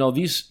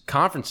 These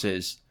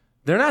conferences,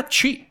 they're not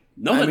cheap.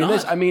 No, they're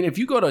not. If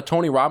you go to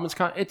Tony Robbins,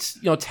 it's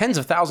tens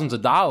of thousands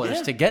of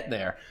dollars to get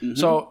there.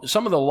 So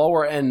some of the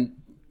lower end,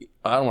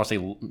 I don't want to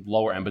say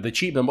lower end, but the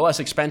cheap and less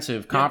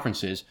expensive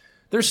conferences,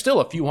 there's still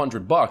a few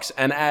 $100.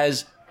 And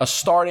as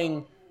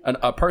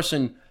a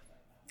person,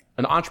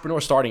 an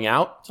entrepreneur starting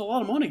out, it's a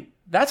lot of money.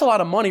 That's a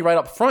lot of money right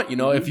up front.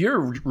 If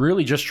you're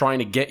really just trying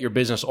to get your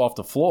business off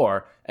the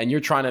floor and you're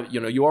trying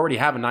to, you already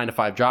have a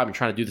 9-to-5 job, you're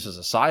trying to do this as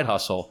a side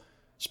hustle.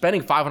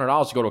 Spending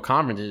 $500 to go to a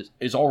conference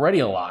is already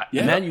a lot. Yeah.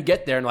 And then you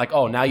get there and like,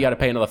 oh, now you got to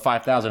pay another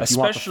 $5,000 if you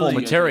want the full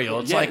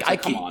material. It's like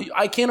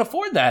I can't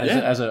afford that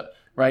as a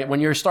right when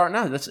you're starting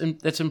out.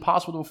 That's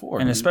impossible to afford.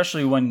 And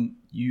especially when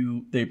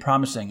they're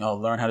promising, oh,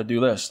 learn how to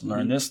do this,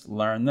 learn this,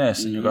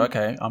 and you go,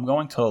 okay, I'm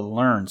going to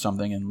learn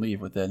something and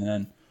leave with it. And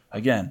then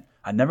again,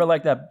 I never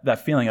liked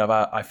that feeling of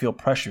I feel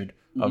pressured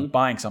of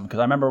buying something, because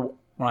I remember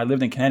when I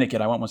lived in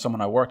Connecticut, I went with someone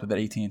I worked with at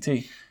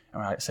AT&T.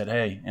 And I said,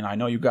 hey, and I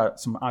know you got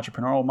some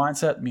entrepreneurial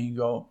mindset. Me and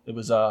go, it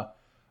was a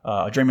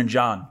Draymond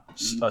John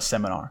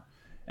seminar.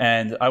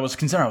 And I was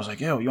concerned. I was like,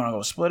 yo, you want to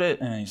go split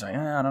it? And he's like,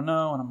 I don't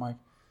know. And I'm like,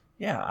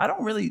 yeah, I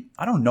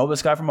don't know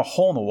this guy from a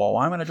hole in the wall.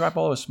 Why am I going to drop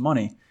all this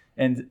money?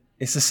 And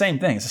it's the same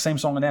thing. It's the same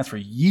song and dance for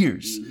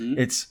years.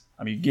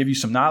 Give you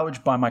some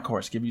knowledge, buy my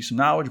course. Give you some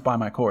knowledge, buy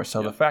my course.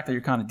 So the fact that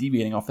you're kind of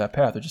deviating off that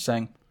path, they're just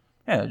saying,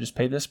 yeah, just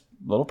pay this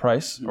little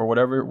price or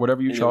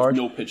whatever you charge.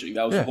 No pitching.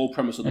 That was the whole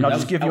premise of the And I'll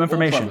just give you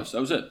information. That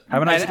was it.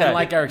 Have a nice day. And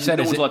like Eric said,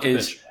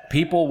 is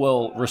people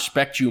will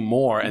respect you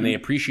more and they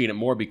appreciate it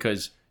more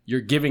because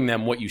you're giving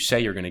them what you say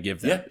you're going to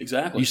give them. Yeah,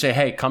 exactly. You say,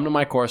 hey, come to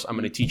my course. I'm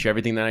going to teach you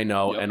everything that I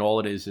know. And all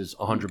it is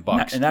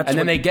 $100. And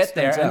then they get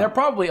there. And they're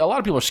probably, a lot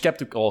of people are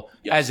skeptical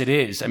as it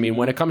is.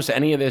 When it comes to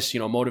any of this,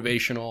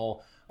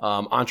 motivational,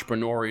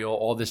 entrepreneurial,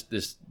 all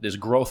this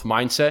growth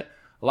mindset,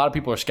 a lot of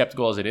people are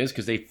skeptical as it is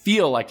because they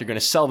feel like they're going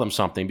to sell them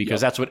something because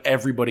that's what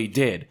everybody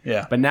did.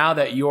 Yeah. But now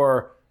that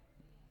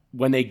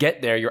when they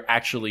get there, you're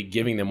actually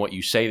giving them what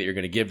you say that you're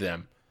going to give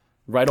them.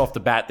 Right off the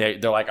bat, they're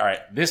like, all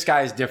right, this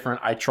guy is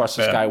different. I trust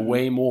this guy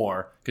way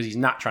more because he's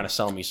not trying to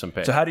sell me some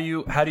pitch. So how do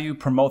you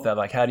promote that?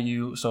 Like,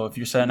 so if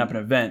you're setting up an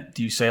event,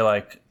 do you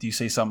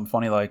say something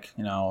funny like,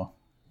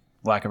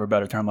 lack of a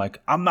better term, like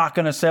I'm not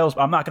gonna sell you.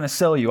 I'm not gonna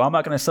sell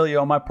you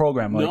on my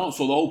program. Like, no,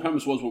 so the whole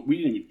premise was we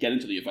didn't even get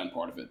into the event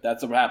part of it.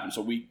 That's what happened.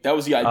 So that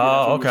was the idea.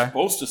 Oh, we were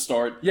supposed to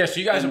start. Yeah, so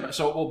you guys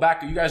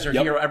you guys are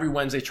here every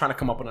Wednesday trying to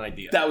come up with an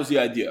idea. That was the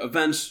idea.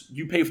 Events,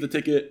 you pay for the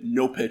ticket,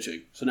 no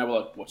pitching. So now we're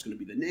like, what's going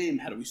to be the name?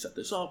 How do we set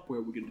this up? Where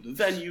are we going to do the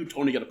venue?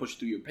 Tony got to push it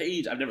through your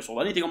page. I've never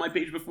sold anything on my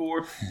page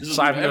before. This is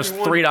Aside from those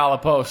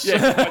 $3 posts. Yeah,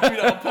 my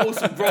 $3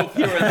 posts and growth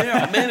here and there.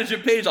 I'll manage your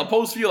page. I'll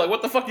post for you. Like,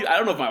 what the fuck? I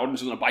don't know if my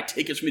audience is going to buy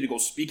tickets for me to go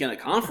speak at a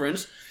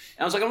conference.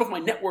 And I was like, I don't know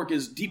if my network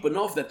is deep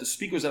enough that the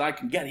speakers that I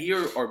can get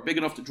here are big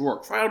enough to draw a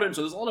crowd in.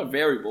 So there's a lot of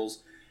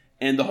variables.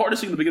 And the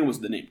hardest thing in the beginning was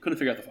the name. Couldn't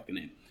figure out the fucking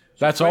name.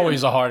 That's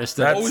always the hardest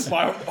thing.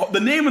 The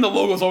name and the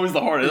logo is always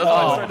the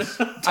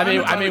hardest. I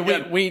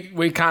mean,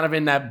 we kind of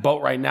in that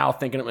boat right now,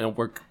 thinking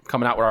we're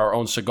coming out with our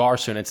own cigar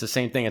soon. It's the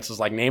same thing. It's just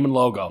like name and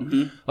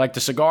logo, like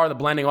the cigar, the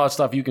blending, all that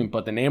stuff. You can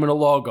put the name and the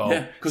logo.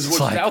 Yeah, because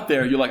once it's out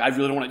there, you're like, I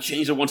really don't want to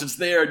change it. Once it's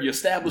there, you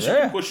establish it,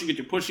 you're pushing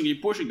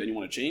it, then you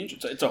want to change.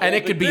 It's a whole and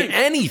it could be thing.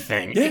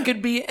 anything. Yeah. It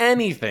could be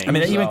anything. I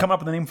mean, they even come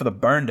up with the name for the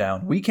Burn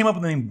Down. We came up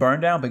with the name Burn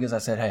Down because I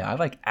said, hey, I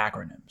like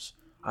acronyms.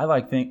 I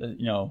like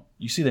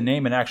you see the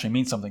name and it actually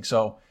means something.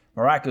 So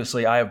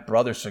miraculously, I have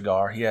Brother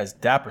Cigar. He has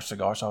Dapper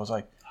Cigar. So I was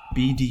like,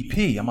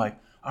 BDP. I'm like,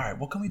 all right,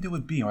 what can we do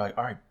with B? And we're like,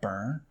 all right,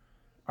 burn.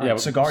 All right,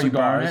 cigar, you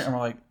burn it. And we're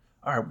like,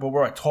 all right, but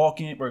we're like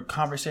talking, we're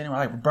conversating. We're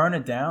like, burn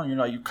it down.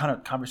 You kind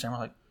of conversating. We're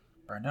like,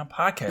 Burn Down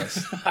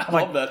Podcast. I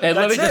love that. It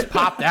literally just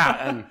popped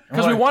out,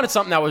 because we wanted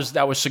something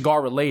that was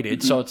cigar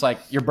related. So it's like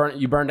you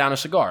burn down a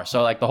cigar.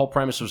 So like the whole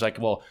premise was like,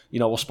 well,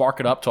 we'll spark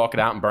it up, talk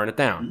it out, and burn it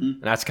down.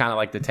 And that's kind of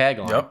like the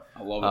tagline. Yep.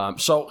 I love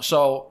it.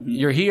 So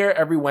you're here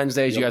every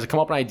Wednesdays. You guys have come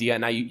up with an idea.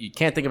 Now you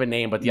can't think of a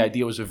name, but the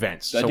idea was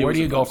events. So where do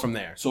you go from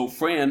there? So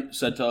Fran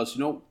said to us,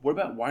 what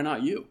about why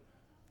not you?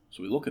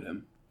 So we look at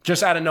him.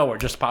 Just out of nowhere,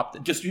 just popped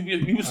it.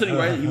 He was sitting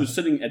right. He was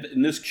sitting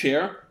in this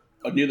chair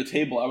near the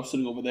table. I was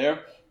sitting over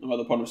there. My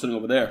other partner was sitting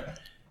over there,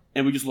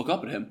 and we just look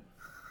up at him.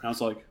 And I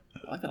was like,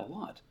 I like that a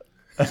lot.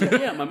 I said,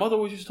 yeah, my mother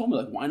always just told me,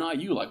 like, why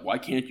not you? Like, why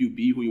can't you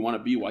be who you want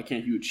to be? Why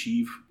can't you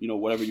achieve,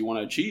 whatever you want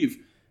to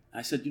achieve? And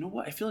I said, you know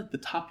what? I feel like the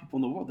top people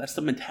in the world, that's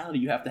the mentality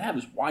you have to have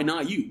is why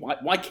not you?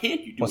 Why can't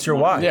you do it? What's your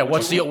why? Yeah,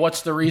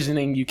 what's the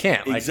reasoning you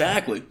can't?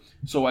 Exactly.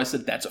 So I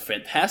said, that's a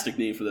fantastic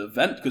name for the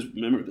event because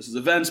remember, this is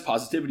events,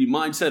 positivity,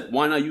 mindset.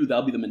 Why not you?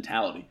 That'll be the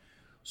mentality.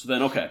 So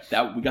then, okay,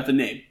 we got the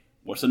name.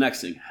 What's the next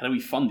thing? How do we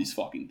fund these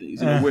fucking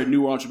things? We're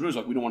newer entrepreneurs.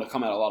 Like, we don't want to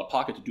come out a lot of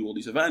pocket to do all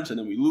these events, and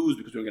then we lose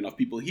because we don't get enough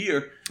people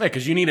here. Yeah,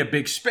 because you need a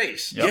big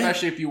space,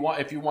 especially if you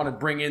want to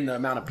bring in the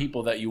amount of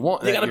people that you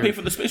want. They got to pay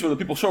for the space whether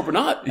people show up or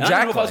not. And I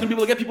don't know if I was going to be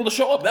able to get people to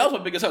show up. That was my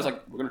biggest. I was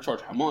like, we're going to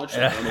charge how much?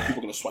 I don't know if people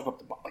are going to swipe up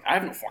the buy. Like, I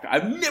have no fucking.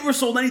 I've never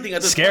sold anything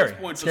at this price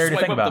point to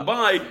swipe up the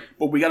buy,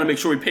 but we got to make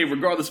sure we pay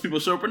regardless if people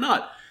show up or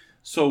not.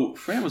 So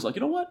Fran was like,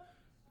 you know what?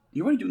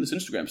 You're already doing this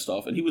Instagram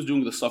stuff, and he was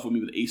doing the stuff with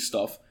me with Ace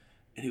stuff,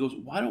 and he goes,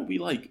 why don't we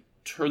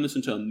turn this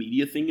into a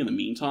media thing in the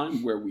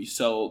meantime where we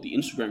sell the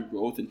Instagram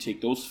growth and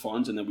take those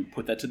funds and then we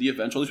put that to the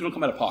event. So at least we don't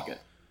come out of pocket.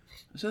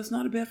 I said, that's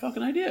not a bad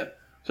fucking idea.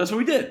 So that's what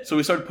we did. So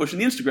we started pushing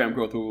the Instagram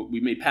growth. We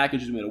made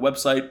packages, we made a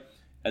website,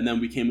 and then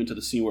we came into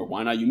the scene where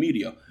Why Not You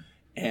Media.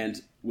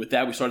 And with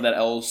that, we started that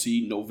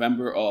LLC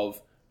November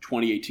of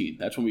 2018.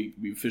 That's when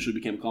we officially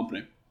became a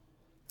company.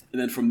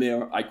 And then from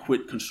there, I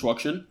quit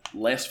construction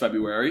last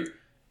February.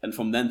 And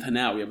from then to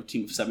now, we have a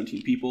team of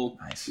 17 people.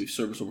 Nice. We've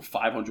serviced over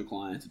 500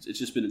 clients. It's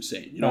just been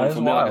insane.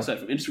 From there, like I said,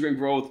 from Instagram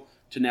growth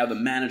to now the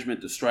management,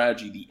 the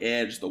strategy, the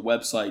ads, the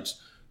websites,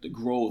 the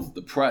growth,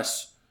 the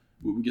press.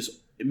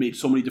 It made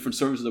so many different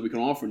services that we can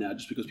offer now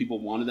just because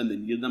people wanted them, they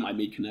needed them. I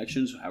made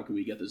connections. How can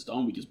we get this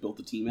done? We just built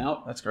the team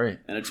out. That's great.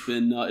 And it's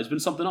been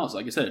something else.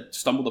 Like I said, it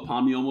stumbled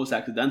upon me almost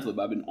accidentally,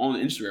 but I've been on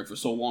Instagram for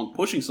so long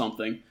pushing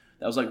something.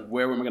 That was like,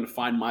 where am I going to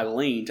find my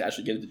lane to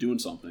actually get into doing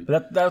something?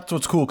 But that's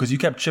what's cool because you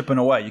kept chipping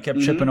away. You kept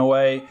chipping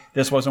away.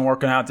 This wasn't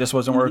working out. This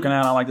wasn't working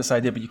out. I don't like this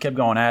idea, but you kept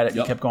going at it.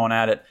 You kept going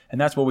at it.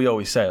 And that's what we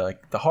always say.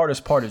 Like, the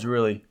hardest part is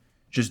really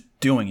just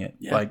doing it.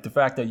 Yeah. Like, the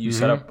fact that you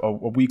set up a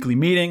weekly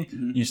meeting,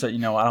 you said, I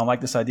don't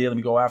like this idea. Let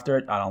me go after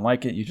it. I don't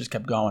like it. You just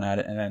kept going at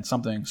it. And then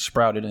something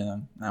sprouted,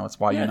 and now it's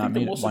why you're not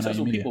media. The most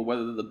successful people,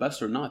 whether they're the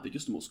best or not, they're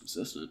just the most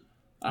consistent.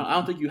 I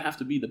don't think you have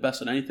to be the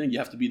best at anything. You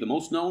have to be the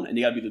most known, and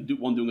you got to be the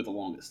one doing it the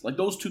longest. Like,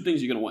 those two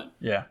things, you're gonna win.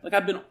 Yeah. Like,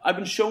 I've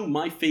been shown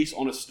my face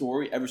on a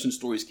story ever since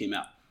stories came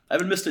out. I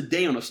haven't missed a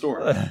day on a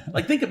story.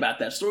 Like, think about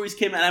that. Stories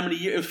came out how many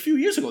years? A few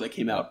years ago they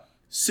came out.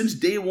 Since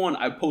day one,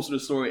 I posted a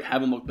story,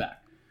 haven't looked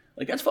back.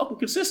 Like, that's fucking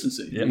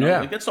consistency.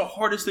 Yeah. Like, that's the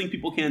hardest thing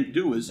people can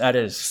do is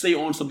stay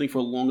on something for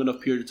a long enough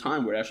period of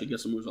time where it actually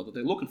gets some result that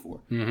they're looking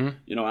for.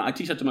 And I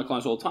teach that to my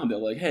clients all the time. They're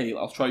like, hey,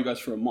 I'll try you guys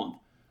for a month.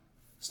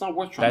 It's not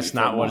worth trying. That's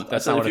not what.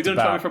 That's not what it's about. If you're going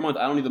to try me for a month,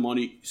 I don't need the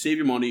money. Save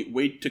your money.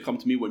 Wait to come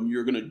to me when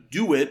you're going to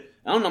do it.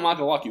 I'm not going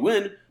to lock you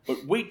in,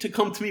 but wait to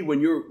come to me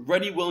when you're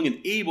ready, willing, and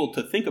able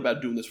to think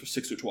about doing this for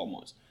 6 or 12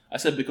 months. I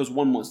said because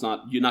 1 month's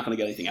you're not going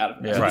to get anything out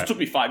of it. Yeah. It took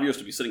me 5 years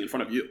to be sitting in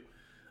front of you.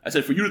 I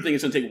said for you to think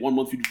it's going to take 1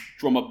 month for you to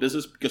drum up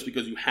business just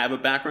because you have a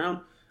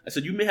background. I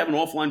said you may have an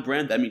offline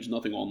brand that means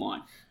nothing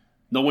online.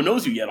 no one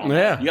knows you yet online.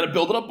 Yeah. You got to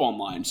build it up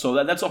online.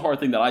 So that's a hard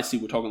thing that I see.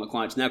 We're talking to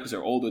clients now because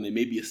they're older and they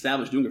may be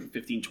established doing it for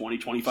 15, 20,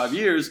 25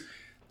 years.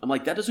 I'm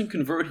like, that doesn't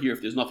convert here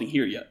if there's nothing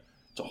here yet.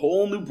 It's a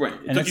whole new brand.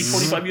 It took you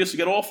 25 years to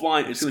get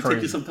offline. It's going to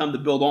take you some time to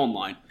build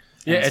online.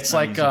 Yeah, it's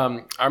like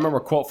I remember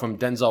a quote from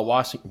Denzel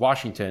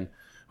Washington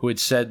who had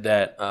said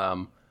that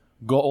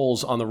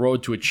goals on the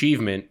road to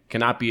achievement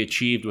cannot be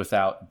achieved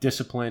without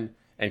discipline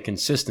and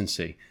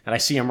consistency. And I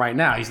see him right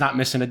now. He's not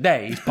missing a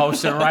day. He's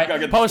posting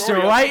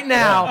right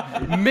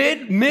now,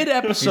 mid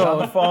episode. On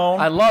the phone.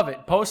 I love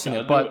it, posting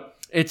it. But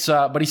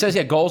but he says,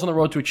 goals on the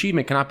road to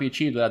achievement cannot be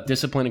achieved without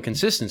discipline and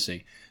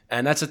consistency.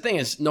 And that's the thing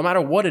is, no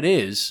matter what it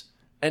is,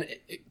 and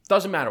it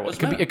doesn't matter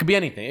what it could be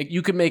anything.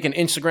 You could make an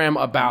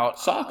Instagram about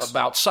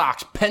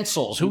socks,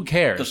 pencils. Who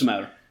cares? Doesn't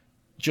matter.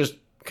 Just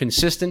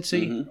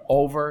consistency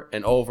over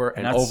and over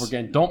and over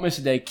again. Don't miss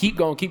a day. Keep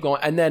going.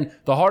 And then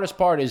the hardest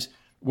part is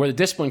where the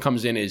discipline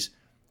comes in is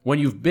when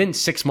you've been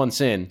 6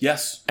 months in,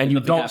 and you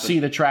don't see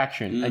the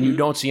traction, and you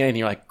don't see anything.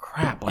 You're like,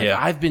 crap. Like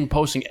I've been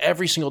posting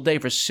every single day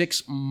for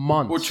 6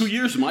 months, or 2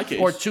 years in my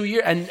case, or 2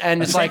 years,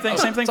 and it's like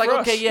same thing. It's like for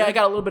okay, us. I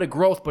got a little bit of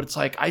growth, but it's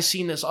like I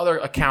seen this other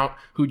account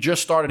who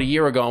just started a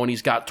year ago, and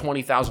he's got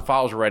 20,000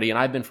 followers already, and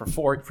I've been for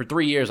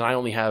 3 years, and I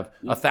only have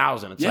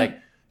 1,000. It's like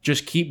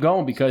just keep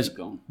going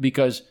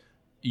because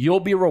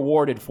you'll be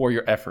rewarded for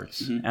your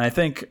efforts. And I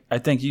think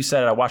you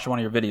said it. I watched one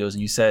of your videos,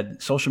 and you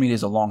said social media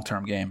is a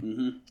long-term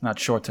game, it's not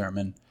short-term.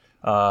 And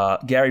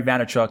Gary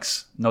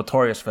Vaynerchuk's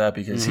notorious for that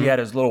because he had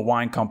his little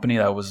wine company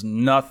that was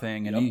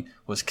nothing, and he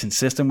was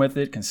consistent with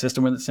it,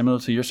 similar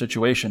to your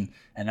situation.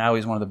 And now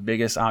he's one of the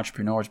biggest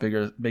entrepreneurs,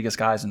 biggest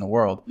guys in the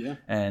world. Yeah.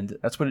 And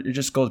that's what it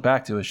just goes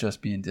back to. It's just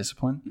being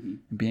disciplined and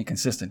being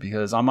consistent.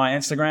 Because on my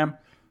Instagram,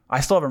 I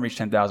still haven't reached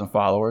 10,000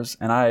 followers,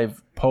 and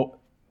I've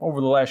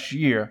over the last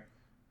year,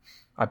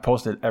 I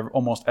posted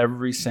almost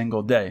every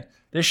single day.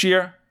 This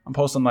year, I'm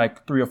posting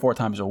like 3 or 4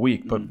 times a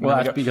week. But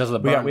that's because of the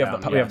burn down. We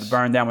have the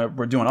burn down.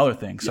 We're doing other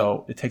things,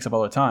 so it takes up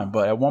all the time.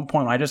 But at one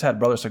point, when I just had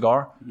Brother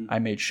Cigar, I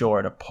made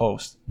sure to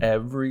post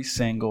every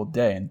single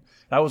day. And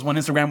that was when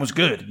Instagram was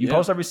good. You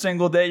post every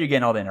single day, you're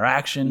getting all the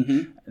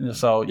interaction. And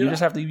so you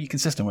just have to be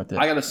consistent with it.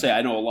 I got to say,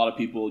 I know a lot of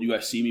people. You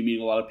guys see me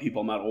meeting a lot of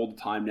people. I'm out all the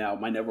time now.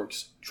 My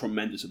network's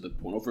tremendous at the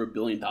point. Over $1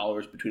 billion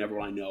between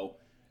everyone I know.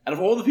 Out of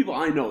all the people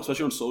I know,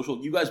 especially on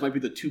social, you guys might be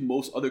the 2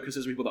 most other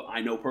consistent people that I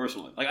know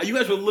personally. Like, you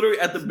guys were literally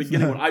at the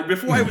beginning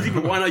before I was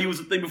even Why Not You was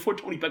a thing, before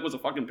Tony Peck was a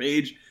fucking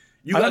page.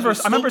 I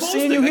remember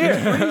seeing you here.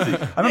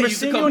 I remember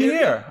seeing you in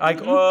here.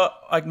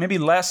 Like maybe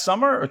last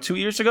summer or 2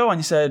 years ago, and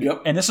you said,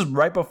 and this is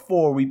right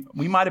before we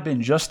might have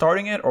been just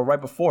starting it or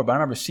right before, but I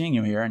remember seeing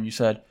you here, and you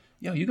said,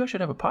 "Yo, you guys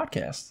should have a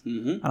podcast."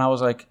 And I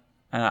was like.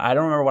 And I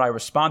don't remember what I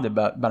responded,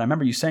 but I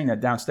remember you saying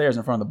that downstairs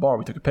in front of the bar.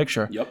 We took a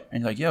picture. And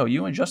you're like, yo,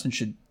 you and Justin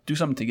should do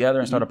something together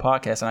and start a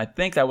podcast. And I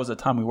think that was the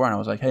time we were. And I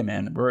was like, hey,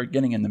 man, we're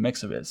getting in the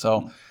mix of it.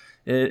 So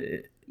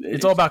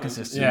it's all about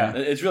consistency. Yeah,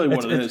 it's really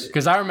what it is.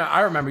 Because I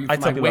remember you from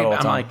like way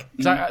back. I'm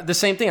like, the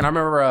same thing. And I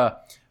remember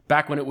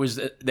back when it was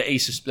the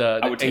Ace of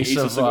Cigars,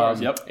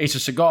 Ace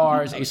of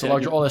Cigars, Ace of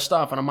Larger, all this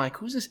stuff. And I'm like,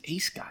 who's this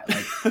Ace guy?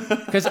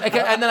 Because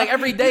and then like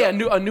every day a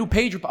new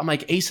page. I'm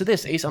like Ace of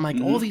this, Ace. I'm like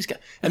all these guys.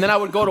 And then I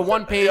would go to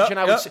one page and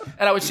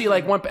I would see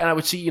like one, and I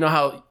would see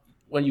how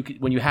when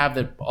you have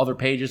the other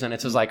pages and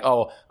it says like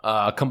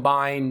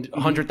combined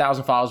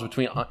 100,000 followers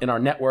in our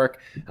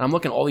network, and I'm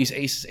looking at all these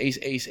Ace.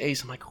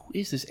 I'm like, who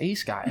is this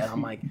Ace guy? And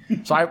I'm like,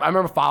 so I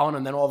remember following,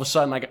 and then all of a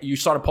sudden like you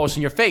started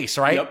posting your face,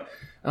 right?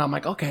 And I'm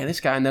like, okay, this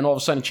guy. And then all of a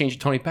sudden it changed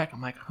to Tony Peck.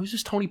 I'm like, who's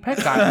this Tony Peck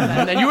guy?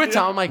 And then you were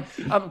telling me,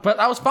 like, but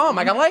I was following him.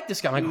 Like, I like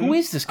this guy. I'm like, who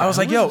is this guy? I was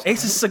like, yo,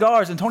 Ace of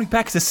Cigars and Tony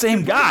Peck's the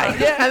same guy.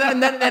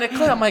 And then it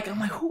clicked. I'm like,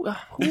 who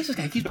is this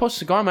guy? He keeps posting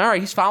cigar. I'm like, all right,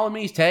 he's following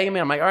me. He's tagging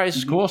me. I'm like, all right, this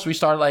is cool. So we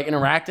started like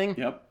interacting.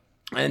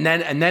 And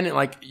then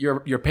like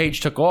your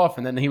page took off.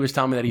 And then he was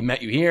telling me that he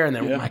met you here. And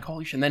then I'm like,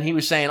 holy shit. And then he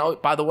was saying, oh,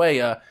 by the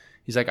way,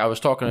 he's like, I was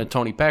talking to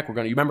Tony Peck. He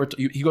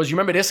goes, you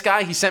remember this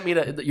guy? He sent me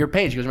your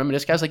page. He goes, remember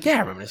this guy? I was like, yeah, I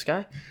remember this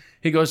guy.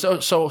 He goes, so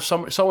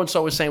and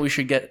so was saying we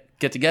should get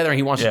together, and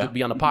he wants to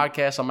be on the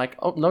podcast. I'm like,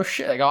 oh no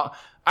shit! Like,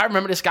 I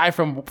remember this guy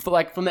from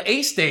the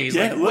Ace days,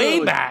 like way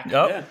back.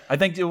 I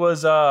think it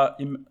was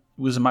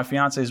my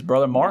fiance's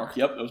brother, Mark.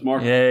 It was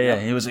Mark. Yeah.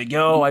 He was like,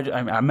 yo,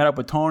 I met up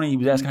with Tony. He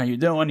was asking how you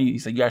doing. He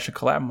said, you guys should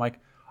collab. I'm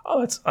like,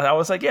 oh, I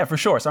was like, yeah, for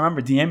sure. So I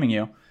remember DMing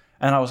you,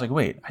 and I was like,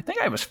 wait, I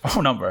think I have his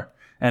phone number.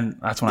 And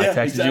that's when I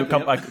texted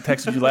you. I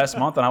texted you last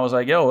month, and I was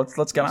like, "Yo,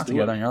 let's get on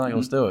together." And you're like,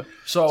 "Let's do it."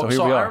 So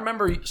I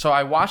remember. So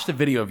I watched a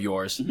video of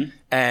yours,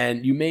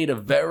 and you made a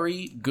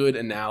very good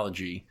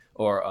analogy,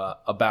 or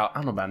about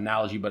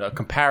analogy, but a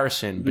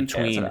comparison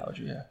between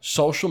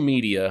social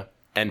media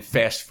and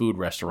fast food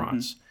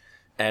restaurants.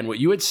 And what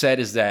you had said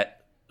is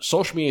that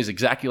social media is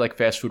exactly like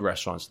fast food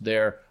restaurants.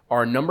 There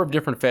are a number of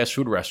different fast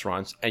food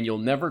restaurants, and you'll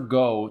never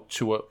go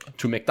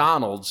to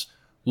McDonald's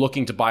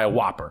looking to buy a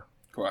Whopper.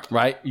 Correct.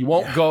 Right? You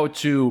won't go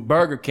to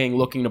Burger King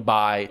looking to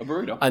buy a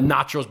burrito, a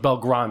Nachos Bel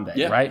Grande,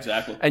 right?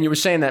 Exactly. And you were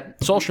saying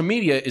that social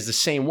media is the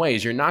same way.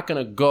 You're not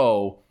going to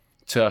go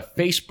to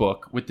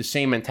Facebook with the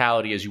same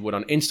mentality as you would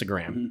on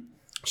Instagram.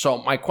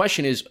 So my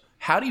question is,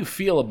 how do you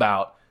feel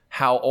about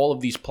how all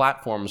of these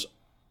platforms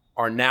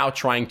are now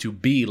trying to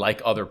be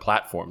like other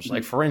platforms.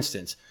 Like, for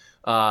instance,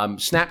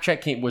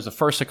 Snapchat was the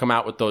first to come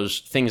out with those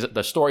things,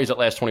 the stories that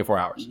last 24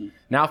 hours.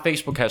 Now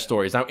Facebook has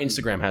stories. Now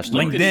Instagram has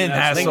stories. LinkedIn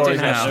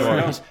has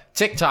stories.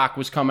 TikTok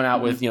was coming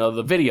out with,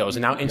 the videos,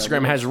 and now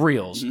Instagram has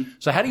Reels.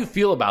 So how do you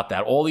feel about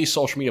that? All these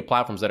social media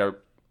platforms that are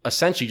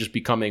essentially just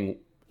becoming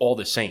all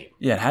the same.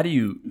 Yeah, how do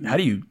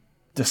you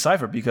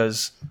decipher?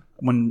 Because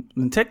when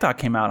TikTok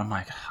came out, I'm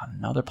like,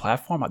 another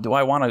platform? Do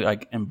I want to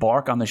like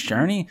embark on this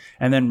journey?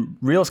 And then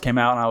Reels came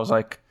out, and I was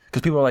like,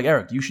 because people are like,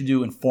 Eric, you should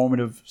do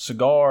informative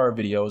cigar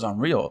videos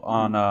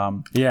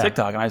on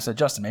TikTok. And I said,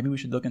 Justin, maybe we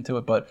should look into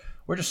it. But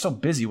we're just so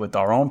busy with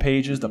our own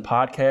pages, the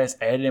podcast,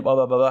 editing, blah,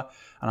 blah, blah,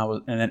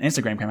 blah. And then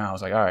Instagram came out. I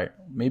was like, all right,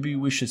 maybe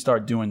we should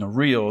start doing the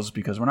Reels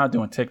because we're not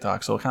doing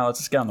TikTok. So kind of let's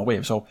just get on the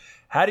wave. So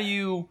how do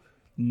you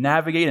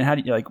navigate, and how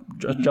do you, like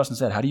Justin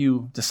said, how do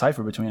you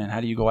decipher between it, and how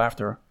do you go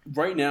after?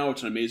 Right now,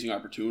 it's an amazing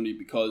opportunity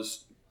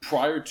because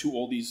prior to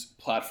all these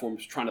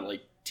platforms trying to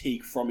like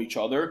take from each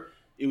other,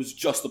 it was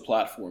just the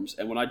platforms.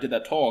 And when I did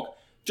that talk,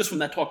 just from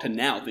that talk to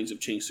now, things have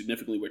changed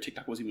significantly where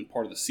TikTok wasn't even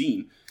part of the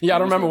scene. Yeah, I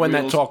don't remember when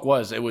that talk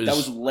was. That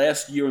was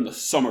last year in the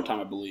summertime,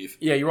 I believe.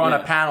 Yeah, you were on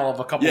a panel of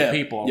a couple of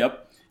people.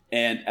 Yep.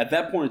 And at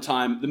that point in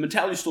time, the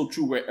mentality is still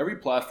true where every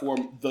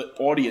platform, the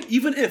audience,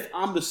 even if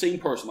I'm the same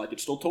person, like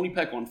it's still Tony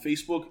Peck on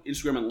Facebook,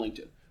 Instagram, and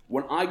LinkedIn.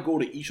 When I go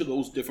to each of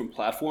those different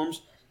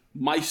platforms,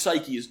 my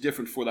psyche is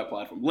different for that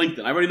platform.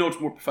 LinkedIn, I already know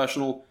it's more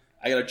professional.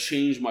 I got to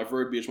change my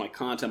verbiage, my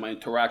content, my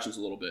interactions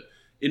a little bit.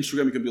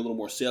 Instagram, you can be a little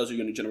more sales. You're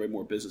going to generate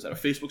more business out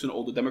of. Facebook's an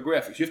older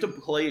demographic. So you have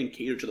to play and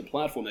cater to the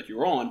platform that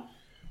you're on.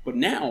 But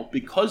now,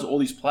 because all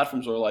these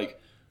platforms are like,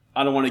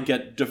 I don't want to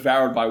get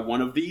devoured by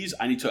one of these.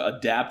 I need to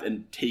adapt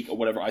and take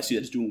whatever I see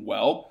that's doing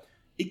well.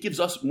 It gives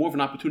us more of an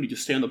opportunity to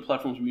stay on the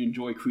platforms we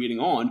enjoy creating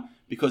on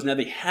because now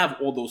they have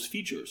all those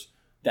features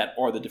that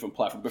are the different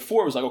platforms.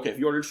 Before, it was like, okay, if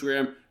you're on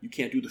Instagram, you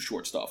can't do the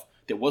short stuff.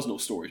 There was no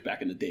stories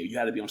back in the day. You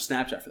had to be on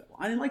Snapchat for that. Well,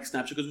 I didn't like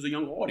Snapchat because it was a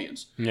young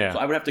audience. Yeah. So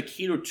I would have to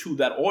cater to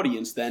that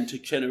audience then to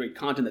generate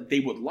content that they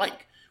would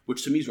like,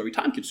 which to me is very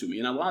time consuming.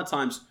 And a lot of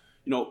times,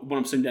 when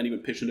I'm sitting down even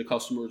pitching to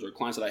customers or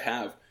clients that I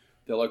have,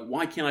 they're like,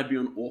 why can't I be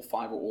on all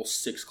 5 or all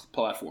 6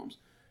 platforms?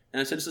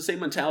 And I said, it's the same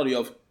mentality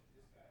of,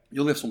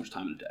 you only have so much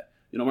time in a day.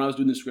 When I was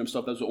doing Instagram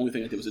stuff, that was the only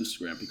thing I did was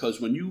Instagram. Because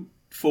when you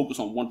focus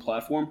on one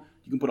platform,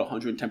 you can put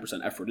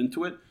 110% effort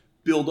into it,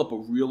 build up a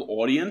real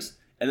audience,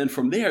 and then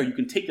from there, you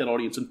can take that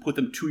audience and put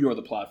them to your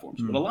other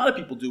platforms. What a lot of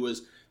people do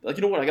is, like,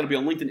 you know what, I got to be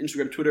on LinkedIn,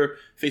 Instagram, Twitter,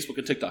 Facebook,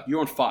 and TikTok. You're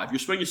on 5. You're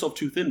spreading yourself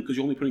too thin because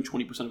you're only putting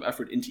 20% of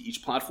effort into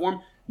each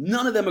platform.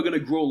 None of them are going to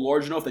grow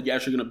large enough that you're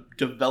actually going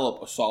to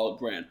develop a solid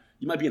brand.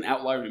 You might be an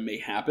outlier and it may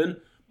happen,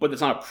 but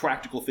it's not a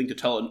practical thing to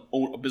tell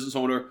a business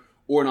owner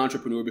or an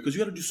entrepreneur because you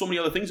got to do so many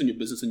other things in your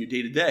business and your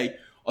day-to-day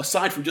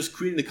aside from just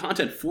creating the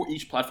content for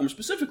each platform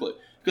specifically.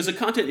 Because the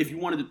content, if you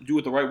wanted to do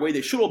it the right way,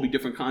 they should all be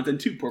different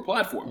content too per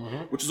platform,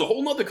 which is a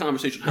whole other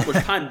conversation, how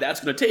much time that's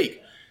going to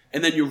take.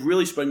 And then you're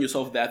really spreading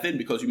yourself that thin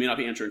because you may not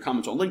be answering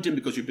comments on LinkedIn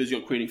because you're busy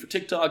on creating for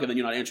TikTok, and then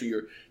you're not answering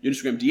your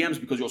Instagram DMs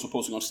because you're also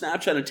posting on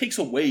Snapchat. And it takes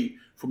away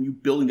from you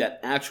building that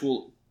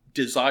actual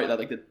desire, that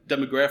like the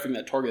demographic,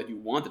 that target that you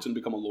want that's going to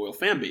become a loyal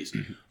fan base.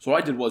 So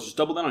what I did was just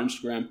double down on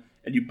Instagram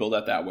and you build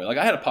that way. Like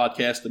I had a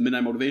podcast, the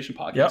Midnight Motivation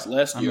Podcast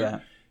last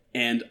year.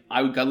 And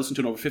I got listened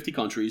to in over 50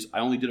 countries. I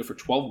only did it for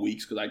 12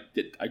 weeks because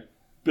I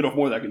bit off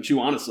more than I can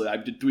chew, honestly. I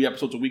did 3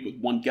 episodes a week with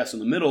one guest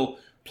in the middle,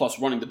 plus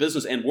running the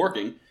business and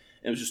working.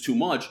 And it was just too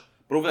much.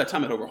 But over that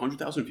time, I had over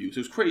 100,000 views. It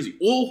was crazy.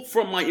 All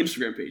from my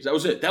Instagram page. That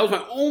was it. That was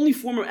my only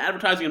form of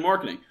advertising and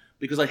marketing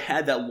because I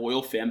had that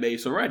loyal fan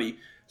base already.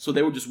 So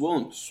they were just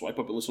willing to swipe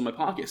up and listen to my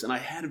podcast. And I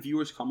had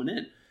viewers coming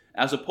in.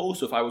 As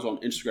opposed to if I was on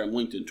Instagram,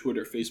 LinkedIn,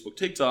 Twitter, Facebook,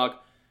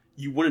 TikTok,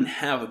 you wouldn't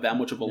have that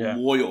much of a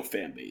loyal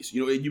fan base.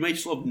 You may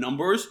still have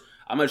numbers.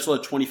 I might still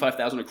have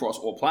 25,000 across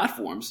all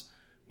platforms,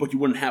 but you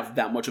wouldn't have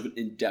that much of an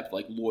in-depth,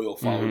 like loyal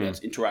following that's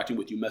interacting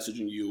with you,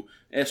 messaging you,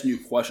 asking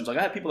you questions. Like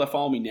I have people that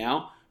follow me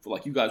now, for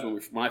like you guys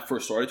when I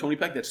first started Tony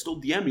Peck, that still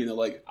DM me and they're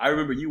like, I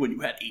remember you when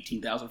you had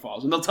 18,000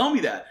 followers, and they'll tell me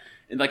that.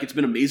 And like it's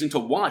been amazing to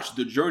watch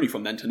the journey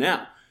from then to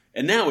now.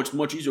 And now it's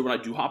much easier when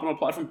I do hop on a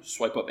platform,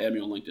 swipe up, add me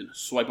on LinkedIn,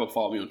 swipe up,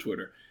 follow me on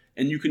Twitter.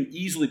 And you can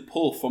easily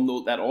pull from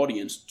that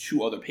audience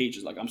to other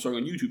pages. Like I'm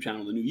starting a YouTube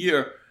channel in the new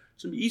year.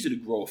 It's going to be easy to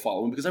grow a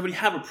following because I already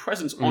have a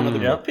presence on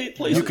other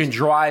places. You can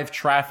drive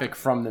traffic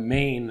from the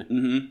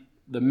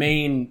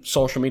main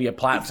social media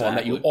platform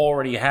that you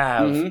already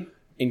have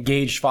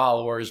engaged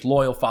followers,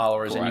 loyal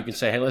followers, and you can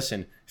say, hey,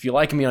 listen, if you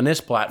like me on this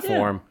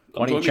platform,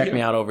 why don't you check me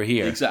out over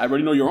here? Exactly. I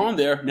already know you're on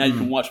there. Now you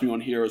can watch me on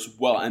here as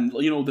well. And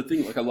the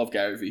thing, like I love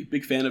Gary Vee.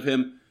 Big fan of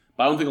him.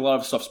 But I don't think a lot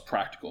of stuff's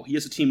practical. He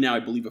has a team now, I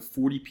believe, of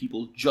 40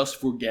 people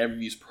just for Gary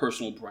Vee's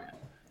personal brand.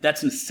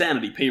 That's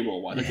insanity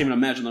payroll-wise. I can't even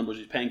imagine the numbers.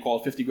 He's paying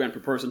call $50,000 per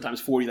person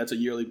times 40. That's a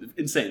yearly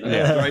insane.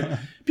 Right?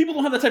 People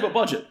don't have that type of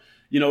budget,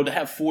 to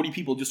have 40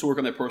 people just to work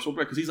on their personal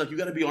brand. Because he's like, you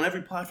got to be on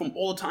every platform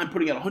all the time,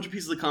 putting out 100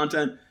 pieces of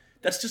content.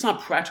 That's just not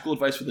practical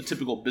advice for the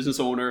typical business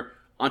owner,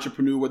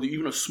 entrepreneur, whether you're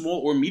even a small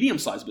or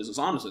medium-sized business,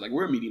 honestly, like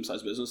we're a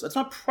medium-sized business, that's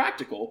not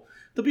practical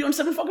to be on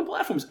 7 fucking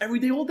platforms every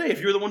day, all day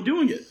if you're the one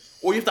doing it.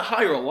 Or you have to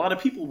hire a lot of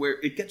people where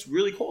it gets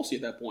really costly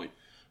at that point.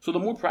 So the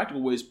more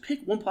practical way is pick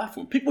one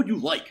platform. Pick what you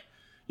like.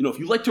 You know, if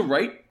you like to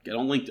write, get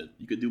on LinkedIn.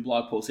 You could do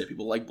blog posts there.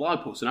 People like blog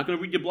posts. They're not going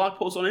to read your blog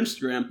posts on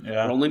Instagram, but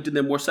on LinkedIn,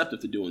 they're more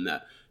receptive to doing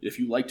that. If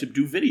you like to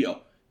do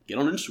video, get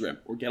on Instagram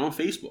or get on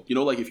Facebook. You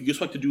know, like if you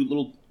just like to do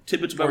little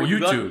tidbits about or what YouTube. you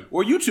got,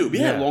 or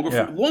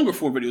YouTube, longer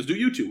form videos, do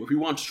YouTube. If you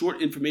want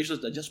short information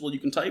that's digestible, you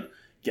can type.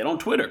 Get on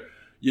Twitter.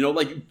 You know,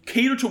 like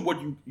cater to what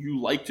you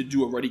like to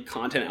do already,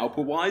 content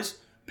output wise.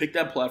 Pick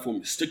that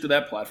platform, stick to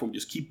that platform,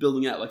 just keep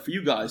building out. Like for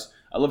you guys,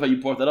 I love how you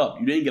brought that up.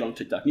 You didn't get on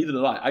TikTok, neither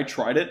did I. I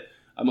tried it.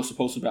 I must have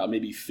posted about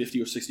maybe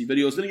 50 or 60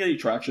 videos. Didn't get any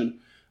traction.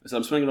 I said,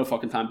 I'm spending enough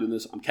fucking time doing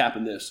this. I'm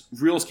capping this.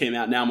 Reels came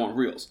out. Now I'm on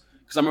Reels.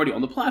 Because I'm already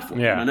on the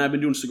platform. Yeah. And I've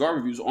been doing cigar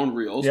reviews on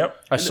Reels.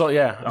 Yep. I've seen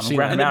that.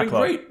 And they've been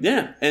great.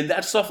 Yeah. And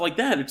that stuff like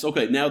that, it's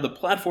okay. Now the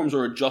platforms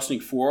are adjusting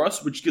for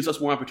us, which gives us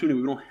more opportunity.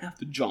 We don't have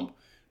to jump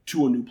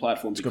to a new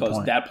platform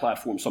because that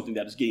platform is something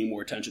that is gaining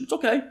more attention. It's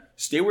okay.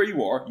 Stay where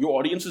you are. Your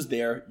audience is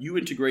there. You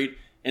integrate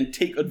and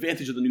take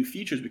advantage of the new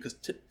features because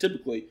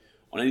typically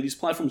on any of these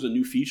platforms, the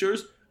new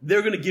features,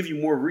 they're going to give you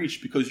more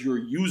reach because you're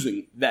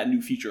using that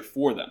new feature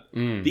for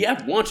them. The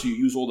app wants you to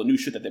use all the new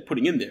shit that they're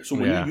putting in there. So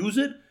when you use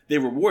it, they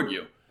reward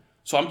you.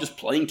 So I'm just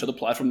playing to the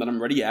platform that I'm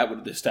already at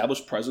with the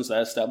established presence,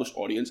 that established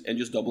audience, and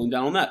just doubling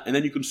down on that. And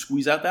then you can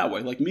squeeze out that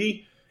way. Like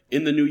me,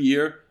 in the new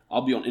year,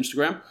 I'll be on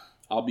Instagram.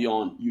 I'll be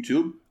on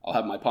YouTube. I'll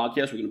have my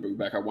podcast. We're going to bring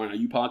back our Why Not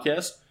You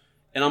podcast.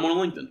 And I'm on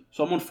LinkedIn.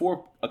 So I'm on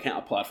 4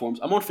 account platforms.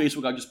 I'm on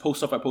Facebook. I just post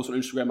stuff I post on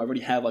Instagram. I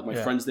already have like my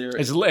friends there.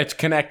 It's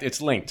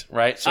linked,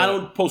 right? So I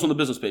don't post on the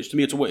business page. To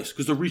me, it's a waste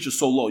because the reach is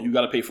so low. You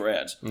got to pay for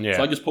ads. Yeah.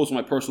 So I just post on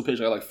my personal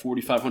page. I got like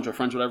 4,500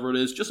 friends, whatever it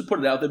is, just to put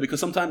it out there because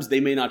sometimes they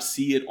may not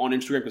see it on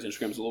Instagram because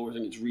Instagram is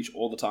lowering its reach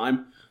all the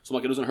time. So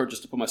like it doesn't hurt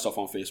just to put my stuff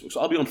on Facebook.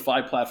 So I'll be on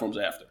 5 platforms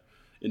after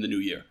in the new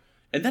year.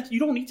 And that you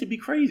don't need to be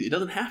crazy. It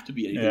doesn't have to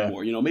be anything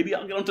more. You know, maybe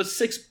I'll get onto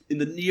 6 in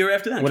the year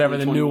after that. Whatever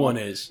the new one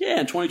is.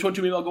 Yeah, in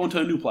 2022, maybe I'll go into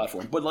a new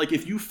platform. But like,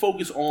 if you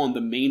focus on the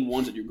main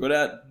ones that you're good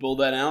at, build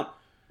that out.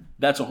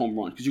 That's a home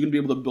run because you're gonna be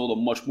able to build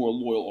a much more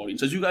loyal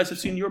audience. As you guys have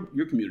seen your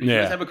community, you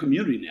guys have a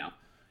community now.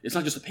 It's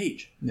not just a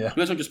page. Yeah. You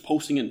guys aren't just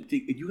posting and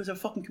you guys have a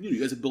fucking community.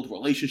 You guys have built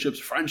relationships,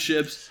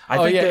 friendships. I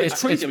think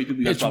it's crazy.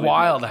 It's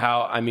wild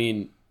how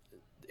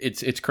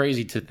it's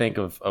crazy to think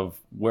of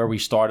where we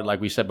started.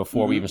 Like we said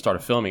before, we even started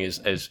filming.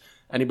 As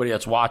anybody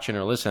that's watching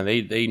or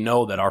listening, they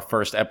know that our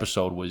first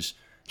episode was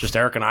just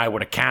Eric and I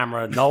with a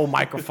camera, no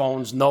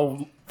microphones,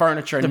 no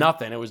furniture,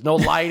 nothing. It was no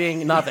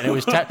lighting, nothing. It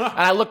was, and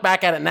I look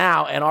back at it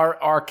now, and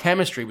our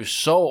chemistry was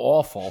so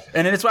awful.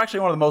 And it's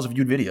actually one of the most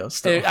viewed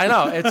videos. I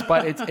know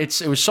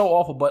it was so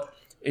awful, but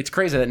it's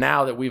crazy that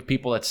now that we have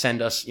people that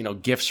send us,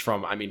 gifts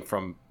from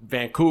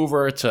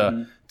Vancouver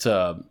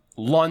to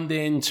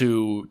London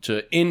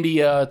to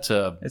India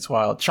to it's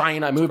wild.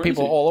 China. I move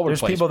people all over the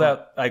place. There's people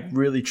that like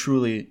really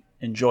truly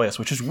enjoy us,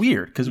 which is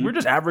weird because we're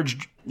just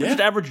average. We're just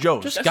average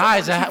Joes. Just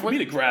guys that for me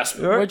to grasp.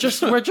 We're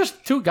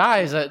just 2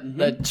 guys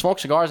that smoke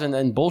cigars and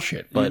then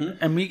bullshit. But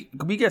and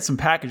we get some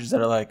packages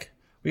that are like,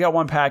 we got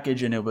one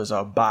package and it was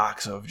a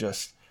box of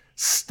just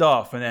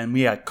stuff, and then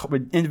we had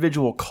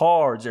individual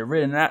cards. They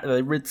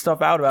written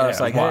stuff out about us,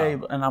 like, hey,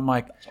 and I'm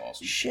like,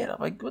 awesome. Shit, I'm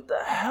like, what the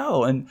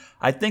hell? And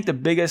I think the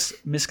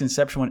biggest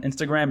misconception on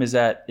Instagram is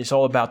that it's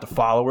all about the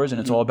followers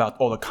and it's all about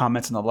all the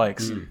comments and the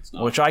likes,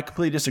 which I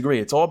completely disagree.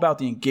 It's all about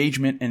the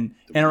engagement and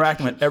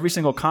interacting with every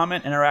single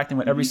comment, interacting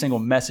with every single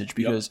message.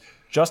 Because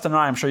Justin and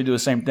I'm sure you do the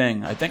same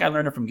thing. I think I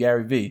learned it from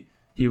Gary Vee.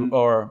 There's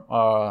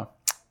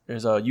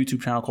a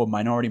YouTube channel called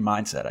Minority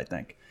Mindset, I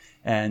think.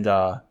 And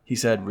he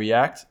said,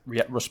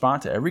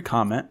 respond to every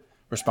comment,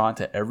 respond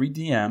to every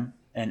DM,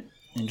 and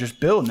just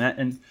build that.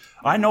 And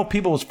I know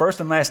people's first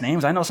and last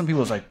names. I know some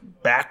people's like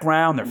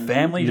background, their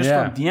family, just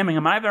from DMing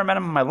them. I've never met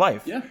them in my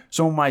life. Yeah.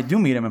 So when I do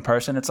meet them in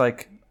person, it's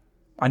like,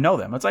 I know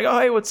them. It's like, oh,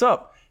 hey, what's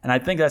up? And I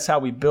think that's how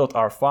we built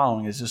our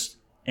following, is just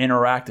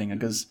interacting.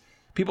 Because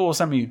people will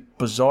send me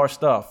bizarre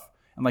stuff.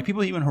 And like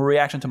people even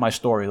reaction to my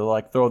story, they'll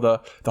like throw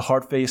the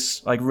heart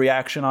face like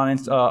reaction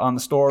on the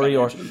story,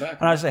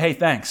 and I say, hey,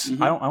 thanks.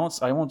 I won't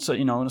say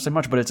say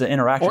much, but it's an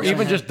interaction. Or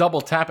even just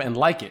double tap and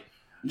like it,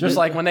 just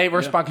like when they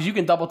respond, because you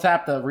can double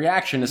tap the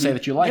reaction to say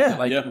that you like it,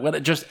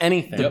 like just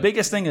anything. The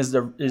biggest thing is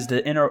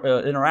the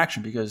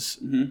interaction, because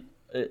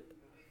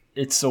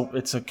it's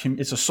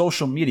a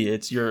social media.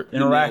 You're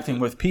interacting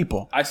with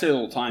people. I say it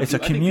all the time. It's a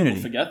community.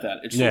 People forget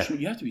that it's social.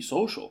 You have to be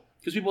social.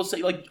 Because people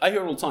say, like, I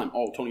hear it all the time,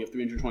 oh, Tony, you have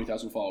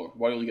 320,000 followers.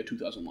 Why do you only get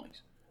 2,000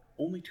 likes?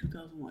 Only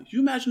 2,000 likes.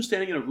 You imagine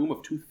standing in a room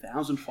of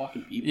 2,000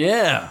 fucking people?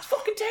 Yeah. It's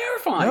fucking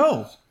terrifying.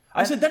 No.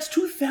 I said, that's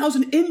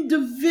 2,000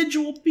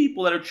 individual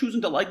people that are choosing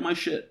to like my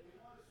shit.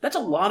 That's a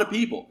lot of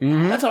people.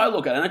 That's how I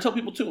look at it. And I tell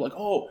people, too, like,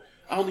 oh,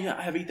 I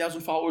have 8,000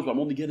 followers, but I'm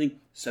only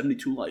getting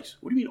 72 likes.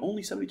 What do you mean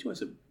only 72? I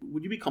said,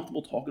 would you be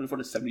comfortable talking in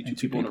front of 72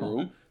 people in a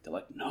room? They're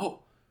like,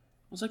 no.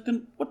 I was like,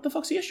 then what the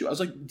fuck's the issue? I was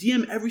like,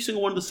 DM every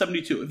single one of the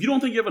 72. If you don't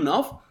think you have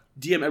enough,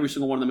 DM every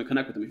single one of them and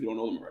connect with them if you don't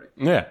know them already.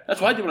 Yeah. That's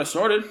what I did when I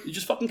started. You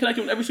just fucking connect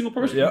with every single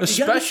person. Yeah.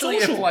 Especially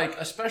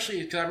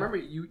because I remember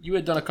you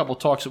had done a couple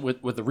talks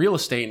with the real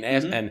estate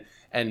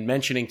and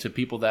mentioning to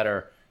people that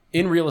are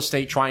in real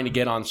estate trying to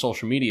get on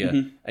social media,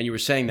 and you were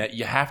saying that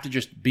you have to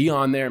just be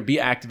on there and be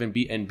active and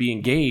be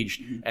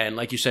engaged, and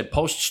like you said,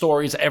 post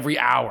stories every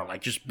hour,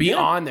 like just be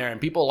on there,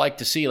 and people like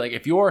to see, like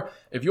if you're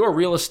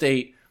real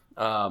estate,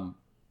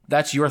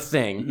 that's your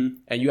thing,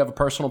 and you have a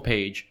personal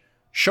page.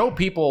 Show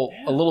people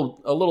a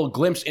little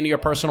glimpse into your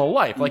personal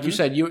life. Like you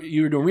said,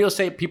 you're doing real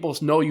estate. People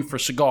know you for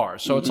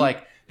cigars, so it's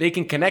like they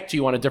can connect to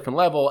you on a different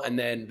level, and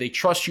then they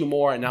trust you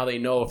more. And now they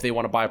know if they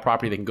want to buy a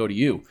property, they can go to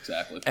you.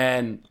 Exactly.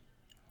 And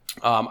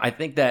I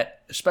think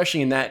that,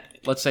 especially in that,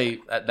 let's say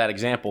that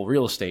example,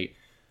 real estate,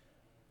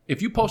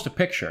 if you post a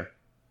picture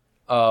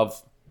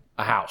of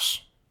a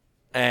house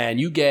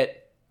and you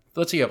get,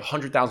 let's say you have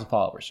 100,000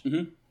 followers,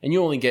 and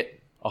you only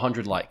get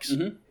 100 likes.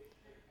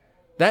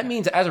 That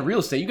means as a real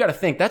estate, you got to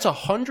think that's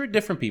 100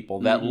 different people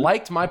that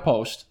liked my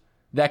post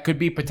that could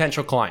be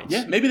potential clients.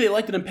 Yeah, maybe they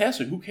liked it in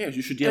passing. Who cares?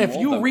 You should DM And if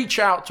all you of them. reach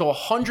out to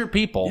 100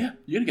 people,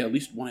 you're going to get at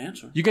least one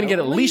answer. you're going to get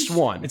at least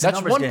one. It's a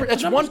That's numbers game.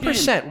 That's Numbers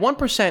 1%.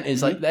 1%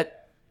 is like that.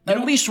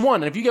 At least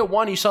one. And if you get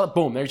one, you sell it,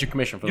 boom, there's your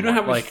commission for the You know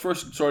month. how we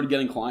first started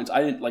getting clients?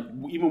 I didn't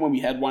even when we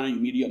had Why Not You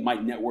Media, my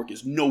network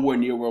is nowhere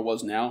near where it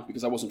was now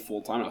because I wasn't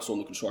full time. I was still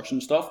in the construction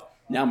and stuff.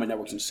 Now my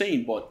network's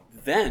insane, but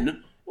then it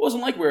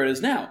wasn't like where it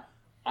is now.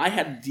 I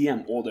had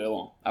DM all day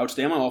long. I would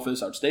stay in my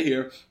office. I would stay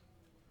here.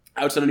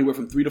 I would send anywhere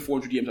from 300 to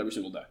 400 DMs every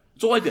single day.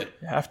 That's all I did.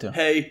 You have to.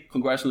 Hey,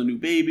 congrats on the new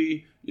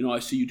baby. You know, I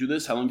see you do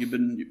this. How long have you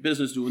been in your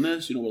business doing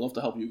this? You know, we'd love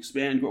to help you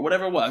expand.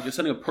 Whatever it was. Just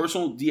sending a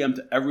personal DM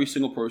to every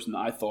single person that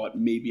I thought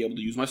may be able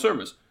to use my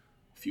service.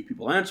 A few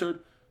people answered.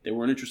 They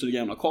weren't interested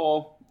again on a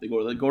call. They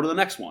go to the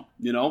next one,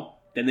 you know?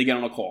 Then they get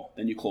on a call.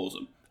 Then you close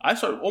them. I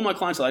started, all my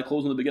clients that I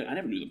closed in the beginning, I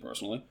never knew them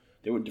personally.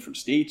 They were in different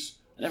states.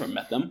 I never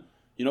met them.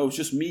 You know, it was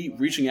just me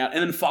reaching out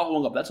and then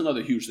following up. That's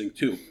another huge thing,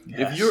 too.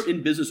 Yes. If you're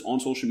in business on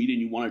social media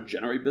and you want to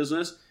generate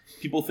business,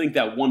 people think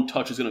that one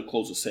touch is going to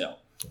close a sale.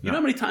 You know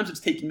how many times it's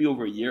taken me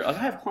over a year? Like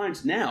I have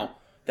clients now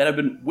that have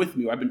been with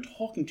me or I've been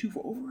talking to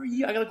for over a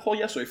year. I got a call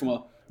yesterday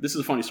from this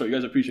is a funny story. You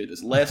guys appreciate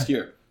this. Last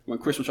year, we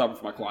went Christmas shopping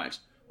for my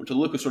clients. Went to the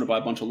liquor store to buy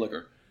a bunch of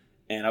liquor.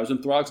 And I was in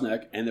Throgs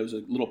Neck and there was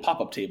a little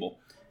pop-up table.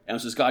 And there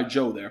was this guy,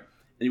 Joe, there. And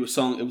he was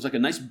selling, it was like a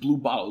nice blue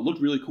bottle. It looked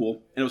really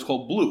cool. And it was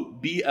called Blue,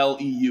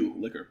 B-L-E-U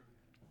liquor.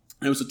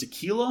 And it was a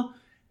tequila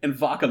and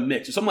vodka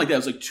mix or something like that.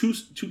 It was like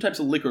two types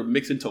of liquor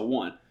mixed into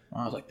one.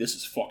 I was like, this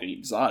is fucking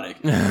exotic.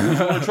 You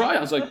want to try it?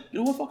 I was like, you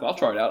know what, fuck it, I'll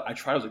try it out. I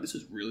tried it. I was like, this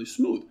is really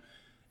smooth.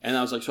 And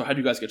I was like, so how do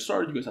you guys get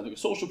started? You guys have like a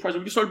social presence?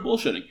 We just started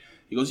bullshitting.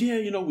 He goes, yeah,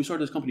 you know, we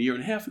started this company a year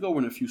and a half ago. We're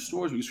in a few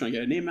stores. We're just trying to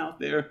get a name out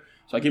there.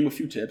 So I gave him a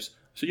few tips.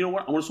 So you know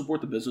what? I want to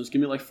support the business.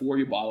 Give me like 4 of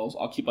your bottles.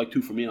 I'll keep like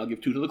 2 for me and I'll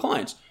give 2 to the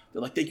clients.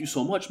 They're like, thank you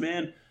so much,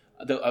 man.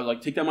 I was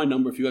like, take down my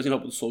number. If you guys need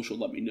help with the social,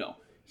 let me know.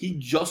 He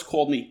just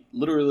called me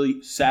literally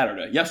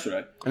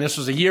yesterday. And this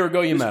was a year ago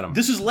you met him.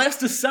 This is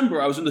last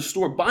December. I was in the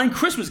store buying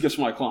Christmas gifts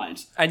for my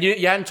clients. And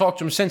you hadn't talked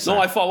to him since then?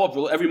 No, I follow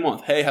up every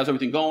month. Hey, how's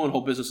everything going?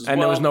 Whole business is well.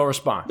 And there was no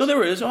response? No,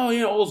 there is. Oh,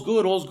 yeah, all's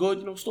good.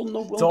 You know, still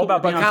no. It's all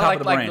about being on top of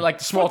the brain. Like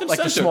the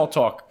small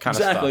talk kind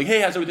of stuff. Exactly. Hey,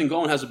 how's everything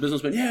going? How's the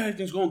business been? Yeah,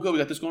 everything's going good. We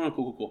got this going on.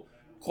 Cool.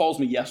 Calls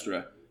me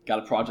yesterday. Got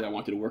a project I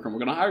want you to work on. We're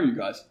going to hire you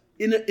guys.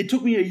 It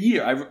took me a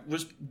year. I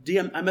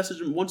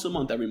messaged him once a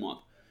month, every month.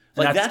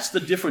 Like that's the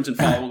difference in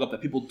following up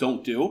that people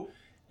don't do.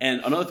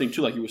 And another thing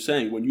too, like you were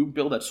saying, when you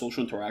build that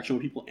social interaction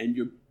with people and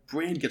your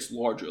brand gets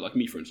larger, like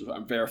me for instance,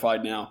 I'm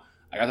verified now.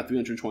 I got the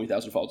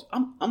 320,000 followers.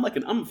 I'm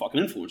a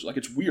fucking influencer. Like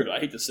it's weird. I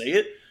hate to say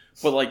it,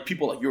 but like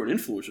people are like you're an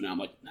influencer now. I'm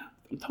like, nah,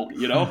 I'm Tony.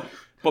 You know.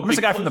 But I'm just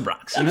a guy from the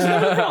Bronx. I'm just a guy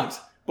from the Bronx.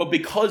 But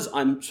because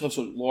I'm such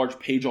a large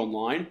page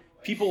online,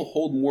 people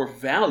hold more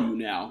value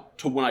now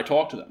to when I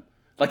talk to them.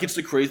 Like it's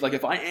the crazy. Like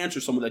if I answer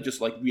someone that just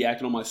like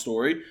reacted on my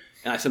story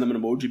and I send them an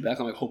emoji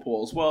back, I'm like, hope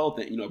all is well.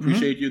 That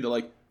appreciate you. They're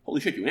like,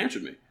 holy shit, you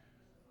answered me.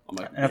 I'm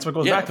like, and that's what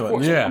goes back to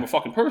it. Yeah. I'm a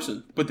fucking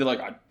person. But they're like,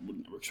 I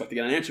would never expect to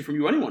get an answer from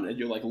you anyone at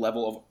your like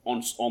level of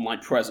online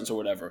presence or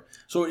whatever.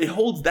 So it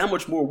holds that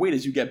much more weight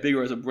as you get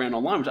bigger as a brand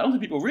online, which I don't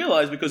think people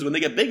realize because when they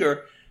get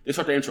bigger, they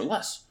start to answer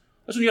less.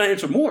 That's when you gotta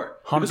answer more.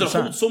 100%. Because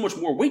it holds so much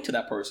more weight to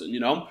that person,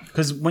 you know?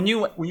 Because when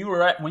you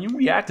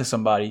react to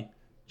somebody,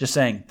 just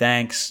saying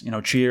thanks,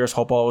 cheers,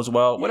 hope all is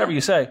well, whatever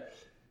you say,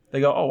 they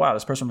go, oh wow,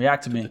 this person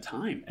reacted to me. The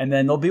time. And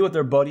then they'll be with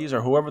their buddies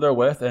or whoever they're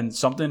with, and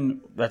something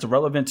that's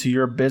relevant to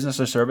your business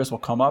or service will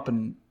come up,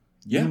 and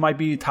you might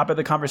be top of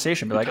the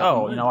conversation. Be like,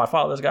 oh, I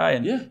follow this guy,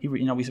 and he,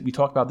 we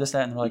talk about this,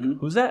 that, and they're like,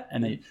 who's that?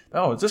 And they,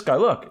 oh, it's this guy.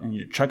 Look, and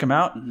you check him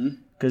out,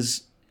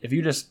 because if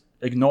you just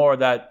ignore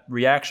that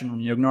reaction,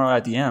 when you ignore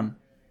that DM,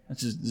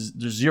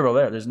 there's zero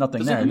there. There's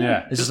nothing there.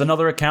 Yeah. It's just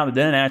another account that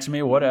didn't answer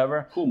me,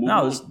 whatever. Cool.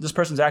 No, this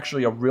person's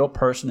actually a real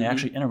person. They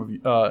actually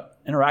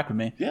interact with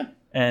me. Yeah.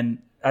 And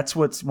that's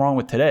what's wrong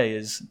with today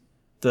is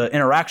the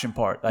interaction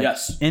part. Like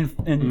yes. In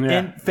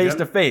face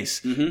to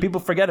face.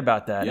 People forget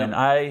about that. Yep. And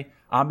I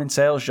I'm in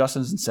sales,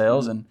 Justin's in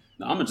sales, and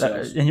No, I'm in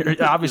sales. and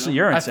obviously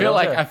you're in sales.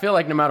 I feel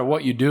like no matter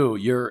what you do,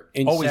 you're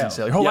in always sales. in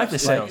sales. Your whole life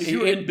is sales. If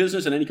you're in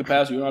business in any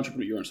capacity, you're an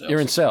entrepreneur, you're in sales.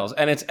 You're in sales,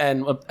 and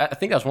I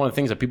think that's one of the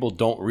things that people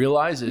don't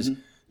realize is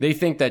they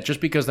think that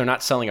just because they're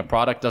not selling a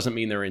product doesn't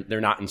mean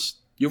they're not in.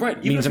 You're right.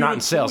 Even means if they're you're not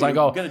in sales. I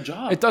go, get a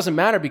job. it doesn't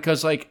matter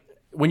because like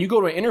when you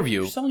go to an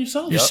interview, You're selling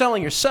yourself. you're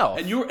selling yourself.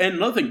 And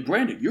another thing,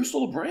 branding. You're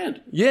still a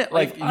brand. Yeah,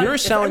 like you're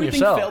selling if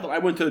yourself. Failed and I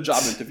went to the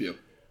job interview.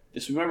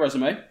 This is my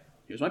resume.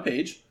 Here's my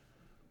page.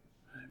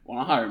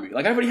 Want to hire me?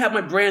 Like I already have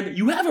my brand.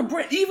 You have a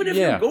brand, even if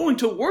you're going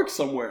to work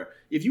somewhere.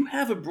 If you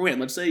have a brand,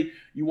 let's say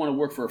you want to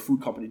work for a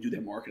food company, do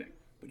their marketing,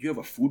 but you have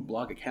a food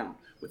blog account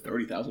with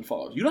 30,000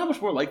 followers. You know how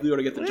much more likely you are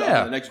to get the job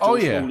than the next Joe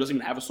Schmo who doesn't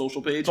even have a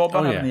social page. It's all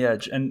about having the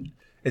edge. And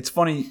it's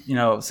funny,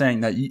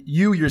 saying that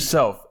you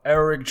yourself,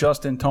 Eric,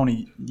 Justin,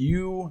 Tony,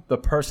 you, the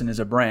person, is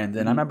a brand.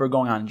 And I remember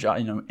going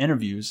on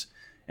interviews,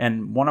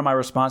 and one of my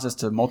responses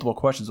to multiple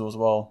questions was,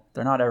 well,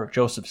 they're not Eric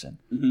Josephson.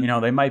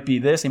 They might be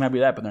this, they might be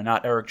that, but they're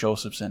not Eric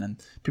Josephson.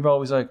 And people are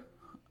always like,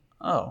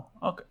 oh,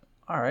 okay,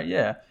 all right,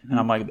 yeah. And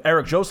I'm like,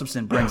 Eric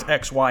Josephson brings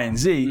X, Y, and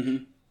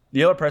Z.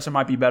 The other person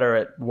might be better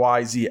at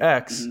Y, Z,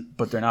 X,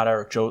 but they're not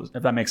Eric Josephson,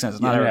 if that makes sense.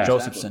 It's not Eric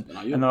Josephson.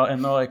 Exactly. And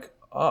they're like,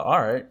 oh,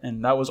 all right.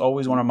 And that was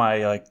always one of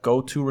my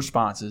go-to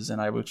responses,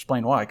 and I would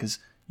explain why, because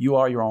you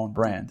are your own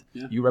brand.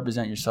 Yeah. You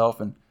represent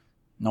yourself, and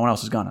no one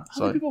else is gonna.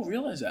 How many people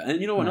realize that? And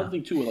another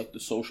thing too, with the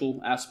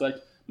social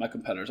aspect, my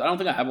competitors. I don't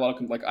think I have a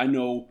lot of I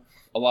know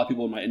a lot of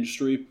people in my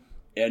industry,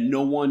 and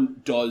no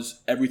one does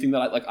everything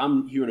that I like.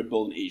 I'm here to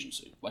build an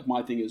agency. Like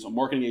my thing is a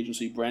marketing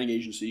agency, branding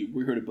agency.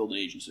 We're here to build an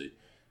agency.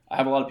 I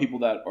have a lot of people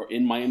that are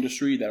in my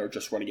industry that are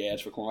just running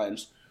ads for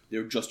clients.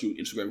 They're just doing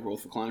Instagram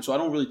growth for clients. So I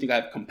don't really think I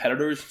have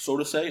competitors, so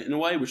to say, in a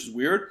way, which is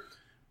weird.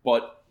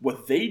 But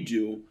what they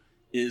do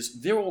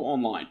is they're all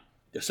online.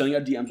 They're sending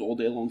out DMs all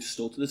day long,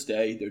 still to this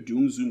day. They're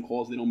doing Zoom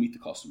calls. They don't meet the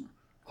customer.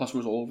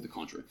 Customers all over the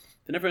country.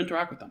 They never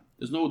interact with them.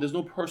 There's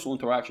no personal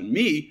interaction.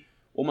 Me,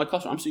 well, my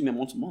customer, I'm seeing them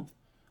once a month.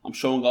 I'm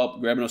showing up,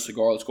 grabbing a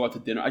cigar, let's go out to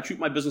dinner. I treat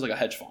my business like a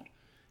hedge fund.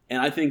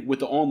 And I think with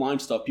the online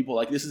stuff, people are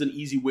like, this is an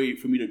easy way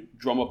for me to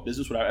drum up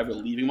business without ever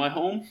leaving my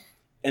home.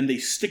 And they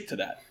stick to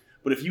that.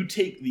 But if you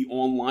take the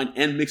online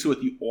and mix it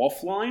with the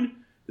offline,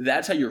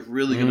 that's how you're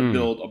really going to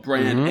build a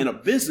brand and a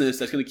business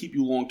that's going to keep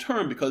you long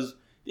term. Because at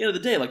the end of the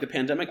day, like the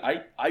pandemic,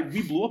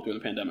 we blew up during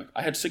the pandemic.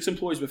 I had 6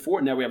 employees before,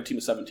 and now we have a team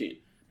of 17.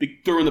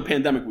 During the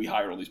pandemic, we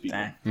hired all these people.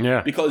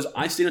 Yeah. Because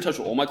I stayed in touch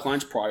with all my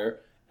clients prior,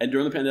 and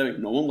during the pandemic,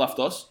 no one left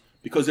us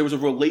because there was a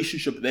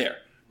relationship there.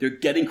 They're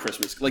getting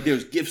Christmas. Like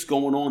there's gifts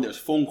going on. There's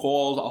phone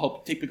calls. I'll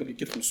help pick up your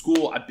kid from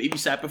school. I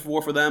babysat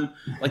before for them.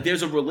 Like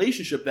there's a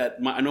relationship that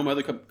I know my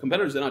other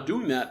competitors, they're not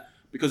doing that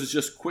because it's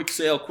just quick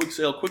sale, quick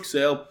sale, quick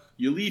sale.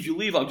 You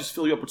leave. I'll just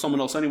fill you up with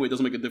someone else anyway. It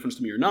doesn't make a difference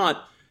to me or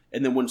not.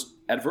 And then once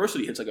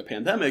adversity hits like a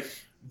pandemic,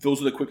 those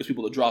are the quickest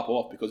people to drop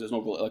off because there's no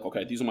like,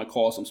 okay, these are my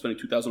costs. I'm spending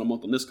 $2,000 a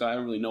month on this guy. I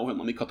don't really know him.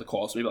 Let me cut the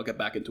costs. Maybe I'll get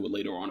back into it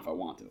later on if I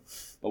want to.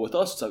 But with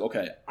us, it's like,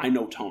 okay, I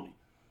know Tony.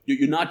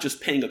 You're not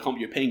just paying a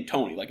company, you're paying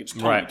Tony. Like it's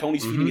Tony. Right.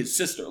 Tony's feeding his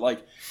sister.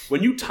 Like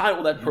when you tie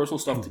all that personal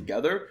stuff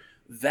together,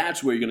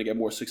 that's where you're going to get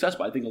more success.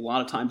 But I think a lot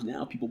of times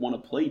now people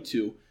want to play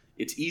to,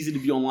 it's easy to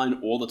be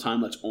online all the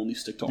time. Let's only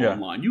stick to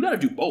online. You got to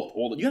do both.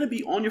 You got to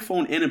be on your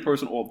phone and in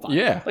person all the time.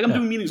 Yeah. Like I'm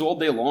doing meetings all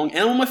day long and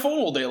I'm on my phone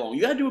all day long.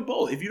 You got to do it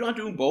both. If you're not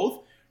doing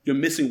both, you're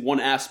missing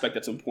one aspect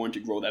that's important to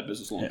grow that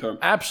business long term.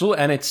 Absolutely.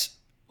 And it's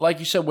like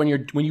you said, when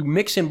you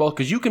mix in both,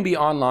 because you can be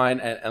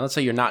online and let's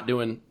say you're not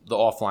doing the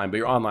offline, but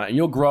you're online and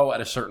you'll grow at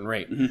a certain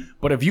rate.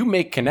 But if you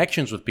make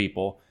connections with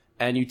people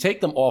and you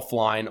take them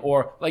offline,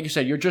 or like you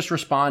said, you're just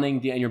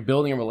responding and you're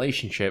building a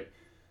relationship,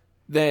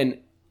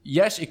 then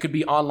yes, it could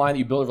be online that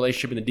you build a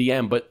relationship in the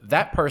DM, but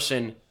that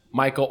person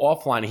might go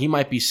offline and he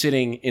might be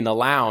sitting in the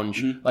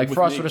lounge, like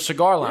for us with a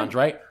cigar lounge,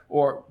 right?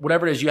 Or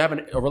whatever it is, you have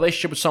a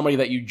relationship with somebody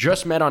that you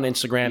just met on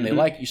Instagram. They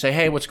like you, say,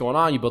 hey, what's going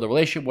on? You build a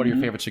relationship. What are your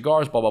favorite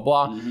cigars? Blah, blah,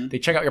 blah. They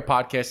check out your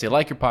podcast. They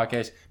like your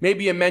podcast.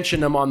 Maybe you mention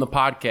them on the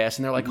podcast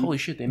and they're like, holy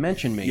shit, they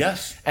mentioned me.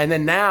 Yes. And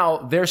then now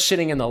they're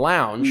sitting in the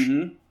lounge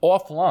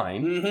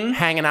offline,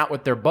 hanging out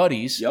with their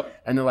buddies.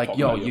 Yep. And they're like,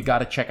 yo, you got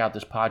to check out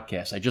this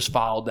podcast. I just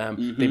followed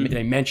them.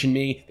 They mentioned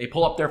me. They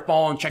pull up their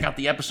phone, check out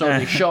the episode.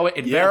 They show it.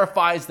 It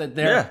verifies that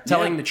they're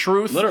telling the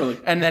truth. Literally.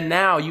 And then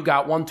now you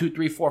got 1, 2,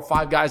 3, 4,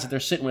 5 guys that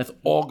they're sitting with.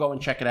 All go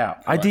and check it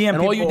out. I DM and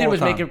people all you did was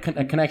the make time.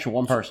 a connection,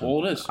 one person.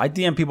 All it is. I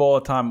DM people all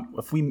the time.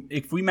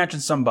 If we mention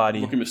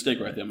somebody, Rookie mistake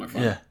right there, my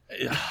friend.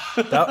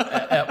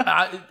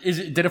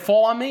 Did it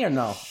fall on me or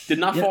no? Did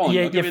not fall on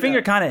yeah, you. your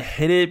finger kind of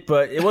hit it,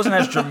 but it wasn't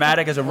as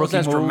dramatic as a rookie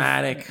as move.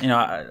 dramatic.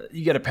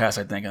 You get a pass,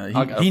 I think.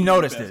 He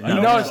noticed it. He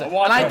noticed it. And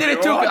I did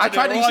it too. I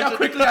tried to see how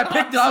quickly I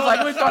picked it. I was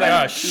like, wait,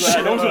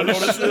 No one's going to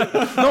notice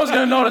it. no one's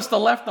going to notice the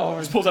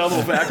leftovers. Pulls out a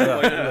little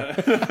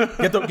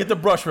vacuum. Get the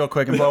brush real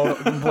quick and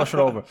brush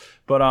it over.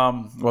 But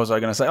what was I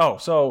going to say? Oh,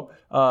 so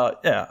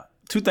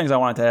two things I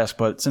wanted to ask.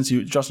 But since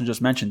Justin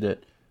just mentioned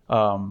it,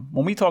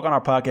 when we talk on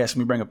our podcast and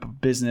we bring up a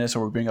business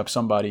or we bring up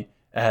somebody,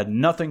 It had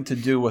nothing to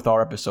do with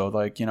our episode.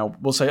 Like,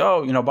 we'll say,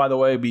 oh, by the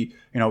way, we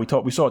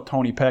saw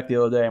Tony Peck the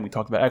other day and we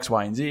talked about X,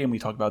 Y, and Z and we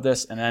talked about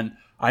this. And then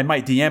I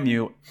might DM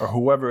you or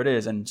whoever it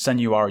is and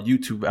send you our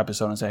YouTube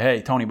episode and say,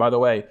 hey, Tony, by the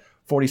way,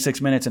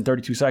 46 minutes and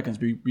 32 seconds,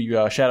 we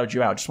shouted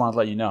you out. Just wanted to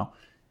let you know.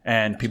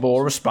 And people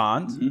will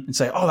respond and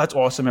say, oh, that's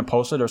awesome, and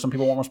post it, or some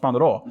people won't respond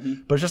at all.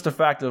 But it's just the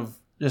fact of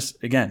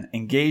just, again,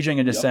 engaging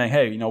and just saying,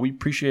 hey, we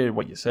appreciated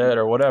what you said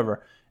or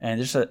whatever.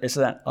 And it's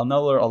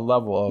another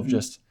level of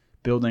just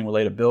building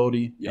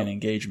relatability and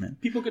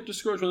engagement. People get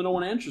discouraged when no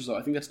one answers, though.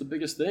 I think that's the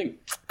biggest thing.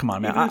 Come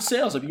on, man. Even in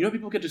sales,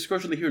 people get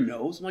discouraged when they hear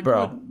no's. I'm like,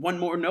 bro, one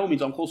more no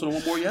means I'm closer to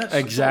one more yes.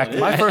 Exactly.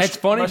 It's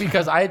funny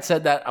because I had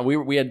said that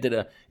we had did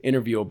an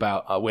interview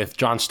about with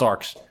John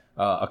Starks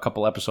a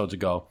couple episodes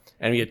ago,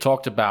 and we had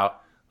talked about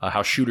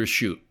how shooters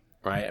shoot,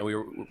 right? And we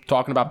were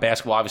talking about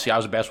basketball. Obviously, I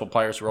was a basketball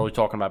player, so we're always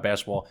talking about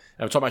basketball.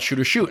 And we're talking about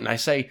shooters shoot, and I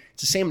say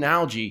it's the same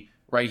analogy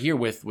right here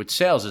with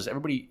sales is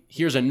everybody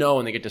hears a no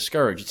and they get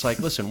discouraged. It's like,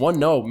 listen, one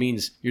no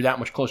means you're that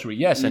much closer to a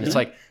yes. And it's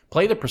like,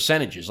 play the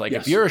percentages. Like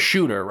if you're a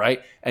shooter,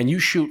 right, and you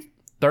shoot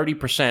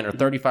 30% or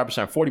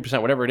 35%,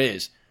 40%, whatever it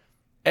is,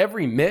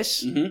 every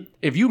miss,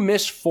 if you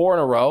miss 4 in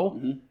a row,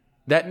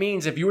 that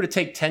means if you were to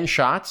take 10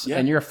 shots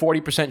and you're a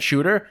 40%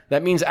 shooter,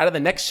 that means out of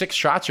the next 6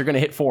 shots, you're going to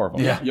hit 4 of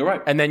them. Yeah, you're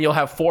right. And then you'll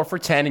have 4 for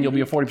 10 and you'll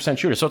be a 40%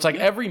 shooter. So it's like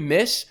every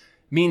miss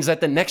means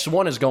that the next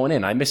one is going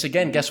in. I miss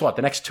again, guess what?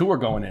 The next 2 are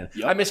going in.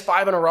 I miss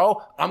 5 in a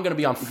row, I'm going to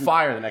be on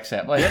fire the next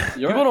half. Like,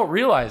 people don't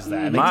realize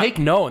that. They take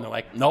no, and they're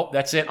like, nope,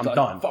 that's it, I'm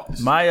done.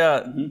 My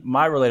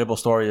relatable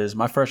story is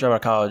my first year out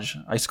of college,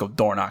 I used to go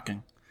door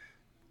knocking.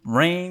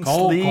 Rain,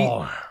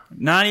 sleet,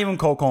 not even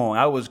cold calling.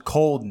 I was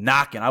cold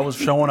knocking. I was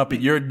showing up at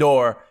your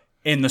door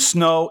in the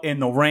snow, in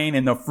the rain,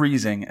 in the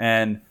freezing,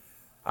 and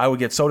I would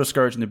get so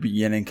discouraged in the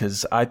beginning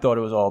because I thought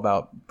it was all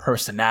about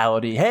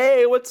personality.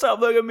 Hey, what's up?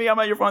 Look at me. I'm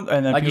at your front.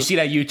 And then like you see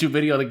that YouTube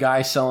video of the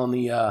guy selling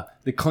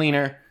the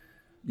cleaner.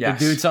 Yes.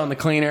 The dude selling the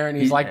cleaner, and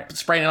he's like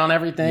spraying it on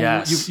everything.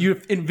 Yes. You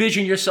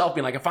envision yourself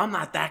being like, if I'm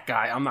not that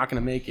guy, I'm not going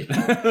to make it.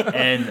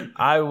 And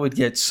I would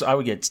get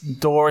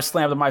doors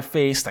slammed in my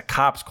face. The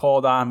cops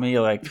called on me.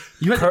 Like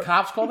you had the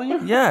cops called on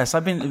you? Yes,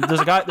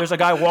 There's a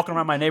guy walking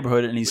around my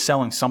neighborhood, and he's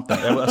selling something.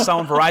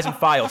 Selling Verizon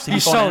Files.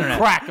 He's selling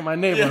crack in my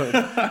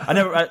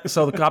neighborhood.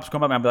 So the cops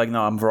come up and I'd be like,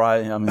 no, I'm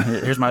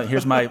Verizon.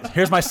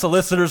 Here's my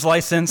solicitor's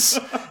license.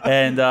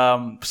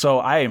 And so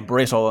I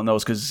embrace all of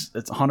those because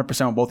it's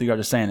 100% what both of you guys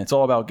are saying. It's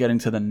all about getting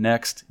to the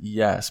next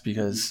yes,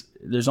 because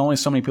there's only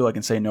so many people that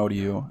can say no to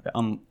you,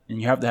 and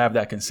you have to have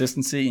that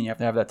consistency and you have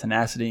to have that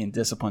tenacity and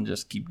discipline.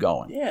 Just keep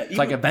going. Yeah, it's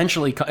like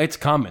eventually it's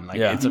coming.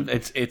 Like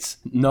it's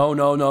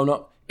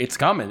no. It's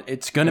coming.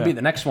 It's going to be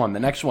the next one,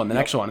 the next one, the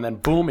next one, and then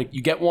boom,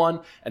 you get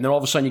one, and then all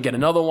of a sudden you get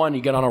another one.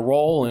 You get on a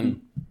roll,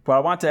 and. But I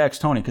want to ask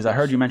Tony because I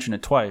heard you mention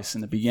it twice in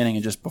the beginning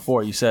and just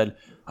before. You said,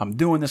 "I'm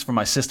doing this for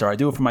my sister. I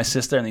do it for my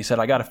sister," and you said,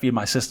 "I got to feed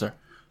my sister."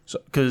 So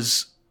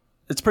because.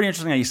 It's pretty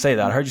interesting that you say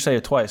that. I heard you say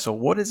it twice. So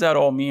what does that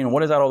all mean?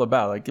 What is that all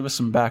about? Like, give us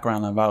some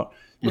background about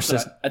your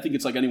sister. I think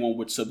it's like anyone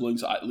with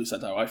siblings. At least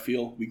that's how I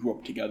feel. We grew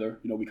up together.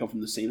 We come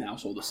from the same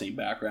household, the same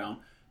background.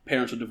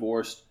 Parents are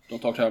divorced.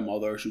 Don't talk to our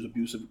mother. She was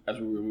abusive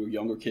as we were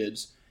younger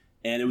kids.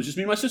 And it was just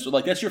me and my sister.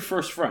 Like, that's your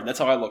first friend. That's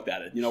how I looked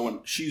at it. When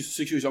she's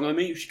 6 years younger than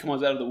me, she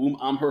comes out of the womb,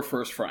 I'm her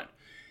first friend.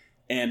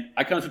 And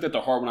I kind of took that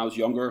to heart when I was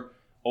younger.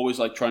 Always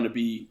like trying to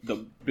be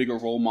the bigger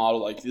role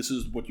model. Like, this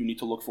is what you need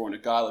to look for in a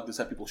guy. Like, this is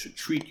how people should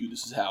treat you.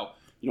 This is how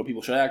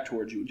people should act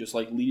towards you, just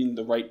like leading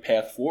the right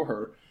path for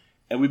her.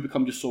 And we've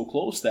become just so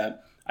close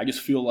that I just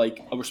feel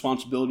like a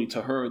responsibility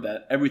to her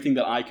that everything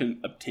that I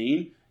can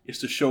obtain is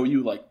to show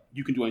you, like,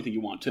 you can do anything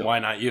you want to. Why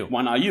not you?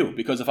 Why not you?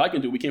 Because if I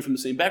can do it, we came from the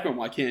same background,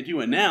 why can't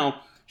you? And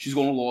now she's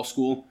going to law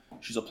school.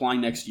 She's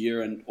applying next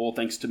year, and all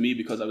thanks to me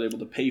because I was able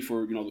to pay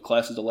for, the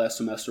classes the last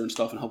semester and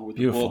stuff and help her with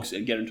the books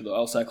and get into the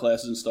LSAT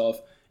classes and stuff.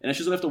 And then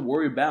she doesn't have to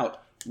worry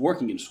about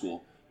working in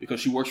school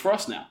because she works for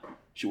us now.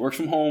 She works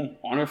from home,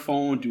 on her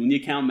phone, doing the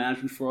account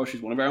management for us.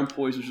 She's one of our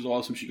employees, which is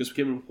awesome. She just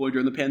became an employee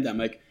during the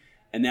pandemic.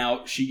 And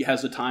now she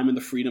has the time and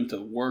the freedom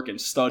to work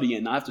and study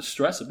and not have to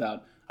stress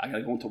about, I got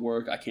to go into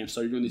work, I can't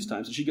study during these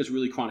times. And she gets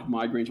really chronic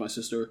migraines, my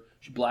sister.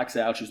 She blacks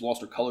out. She's lost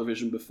her color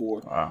vision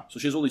before. Wow. So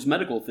she has all these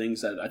medical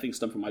things that I think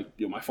stem from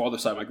my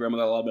father's side. My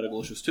grandmother had a lot of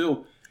medical issues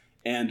too.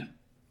 And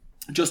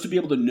just to be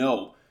able to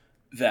know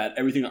that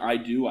everything I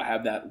do, I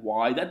have that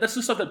why. That's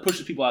the stuff that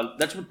pushes people out.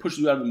 That's what pushes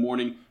you out in the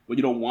morning when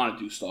you don't want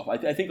to do stuff.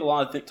 I think a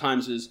lot of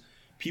times is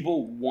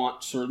people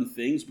want certain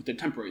things, but they're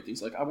temporary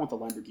things. Like, I want the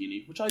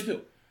Lamborghini, which I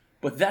do.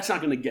 But that's not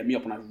going to get me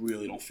up when I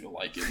really don't feel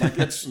like it. Like,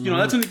 that's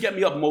that's going to get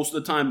me up most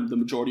of the time, the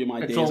majority of my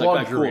days. It's a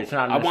luxury. It's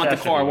not a I want the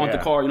car. I want necessity,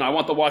 the car. I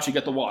want the watch. You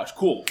get the watch.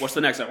 Cool. What's the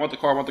next? I want the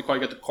car. You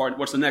get the car.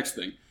 What's the next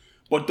thing?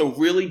 But the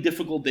really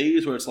difficult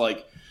days where it's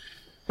like,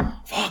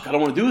 fuck, I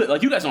don't want to do it.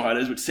 Like, you guys know how it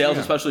is with sales,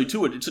 especially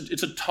too.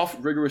 It's a tough,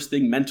 rigorous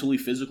thing mentally,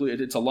 physically.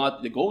 It's a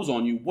lot that goes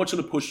on you. What's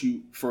going to push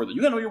you further?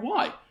 You got to know your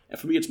why. And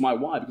for me, it's my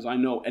why, because I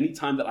know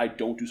anytime that I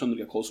don't do something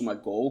to get closer to my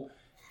goal,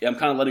 I'm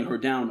kind of letting her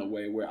down in a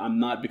way where I'm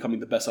not becoming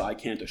the best that I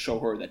can to show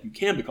her that you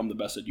can become the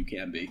best that you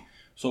can be.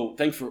 So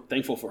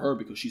thankful for her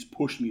because she's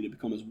pushed me to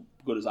become as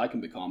good as I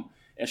can become.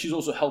 And she's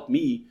also helped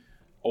me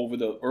over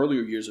the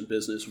earlier years in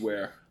business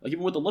where, like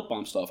even with the lip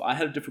balm stuff, I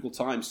had a difficult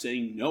time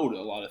saying no to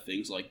a lot of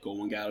things like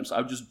going out. And so I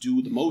would just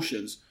do the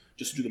motions,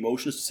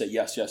 to say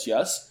yes, yes,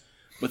 yes.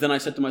 But then I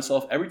said to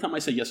myself, every time I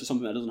say yes to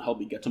something that doesn't help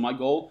me get to my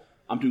goal,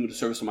 I'm doing it a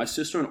service to my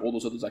sister and all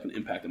those others I can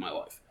impact in my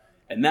life.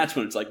 And that's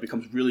when it's like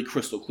becomes really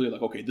crystal clear,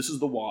 like, okay, this is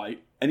the why.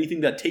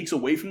 Anything that takes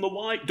away from the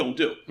why, don't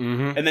do.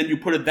 Mm-hmm. And then you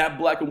put it that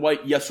black and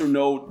white, yes or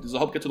no. Does it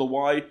help get to the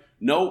why?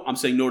 No, I'm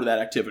saying no to that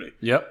activity.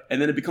 Yep.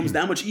 And then it becomes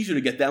that much easier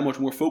to get that much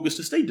more focused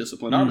to stay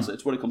disciplined. Honestly,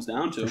 it's what it comes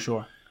down to. For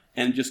sure.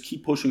 And just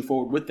keep pushing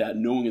forward with that,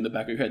 knowing in the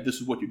back of your head, this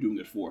is what you're doing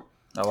it for.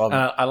 I love it.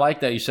 I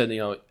like that you said,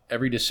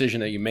 every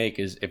decision that you make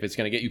is if it's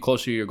going to get you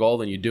closer to your goal,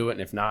 then you do it.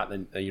 And if not,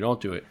 then you don't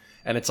do it.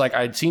 And it's like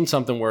I'd seen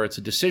something where it's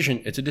a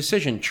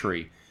decision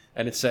tree.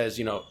 And it says,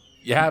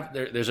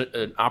 there's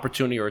an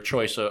opportunity or a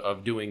choice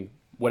of doing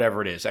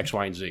whatever it is, X,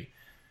 Y, and Z.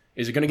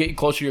 Is it going to get you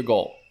closer to your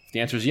goal? If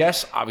the answer is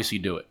yes, obviously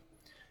do it.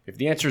 If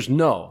the answer is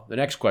no, the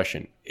next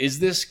question, is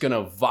this going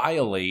to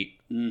violate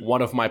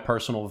one of my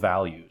personal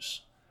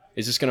values?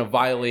 Is this going to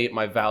violate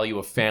my value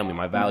of family,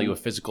 my value of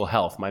physical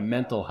health, my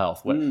mental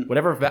health,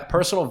 whatever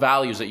personal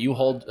values that you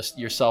hold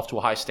yourself to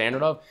a high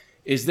standard of?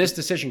 Is this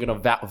decision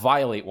going to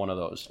violate one of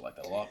those? I like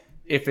that a lot.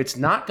 If it's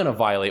not going to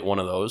violate one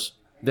of those,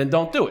 then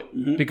don't do it.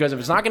 Mm-hmm. Because if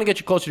it's not going to get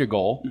you closer to your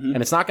goal and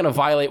it's not going to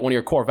violate one of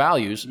your core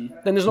values,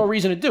 then there's no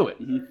reason to do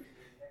it. Mm-hmm.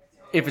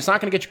 If it's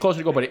not going to get you closer to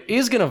your goal, but it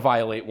is going to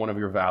violate one of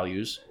your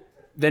values,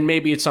 then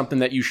maybe it's something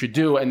that you should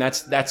do, and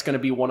that's going to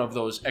be one of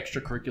those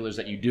extracurriculars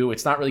that you do.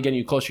 It's not really getting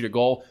you closer to your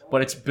goal,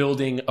 but it's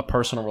building a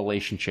personal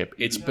relationship.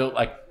 It's built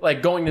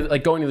like going to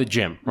the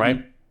gym, right?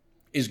 Mm-hmm.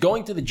 Is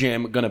going to the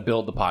gym going to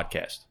build the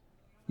podcast?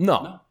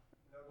 No.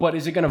 But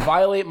is it going to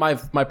violate my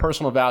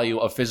personal value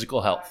of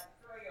physical health?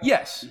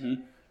 Yes.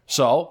 Mm-hmm.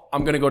 So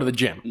I'm going to go to the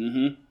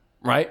gym,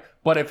 right?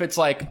 But if it's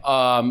like,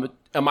 am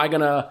I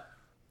going to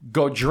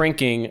go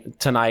drinking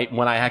tonight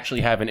when I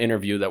actually have an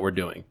interview that we're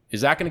doing?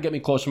 Is that going to get me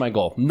closer to my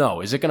goal?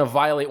 No. Is it going to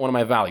violate one of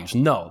my values?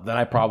 No. Then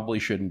I probably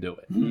shouldn't do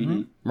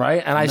it,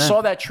 right? And I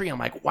saw that tree. I'm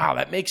like, wow,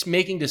 that makes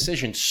making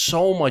decisions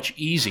so much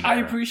easier. I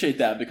appreciate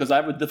that because I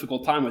have a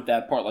difficult time with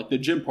that part, like the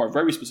gym part,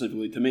 very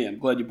specifically to me. I'm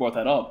glad you brought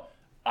that up.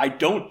 I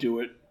don't do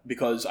it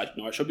because I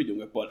know I should be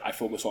doing it, but I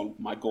focus on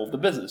my goal of the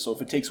business. So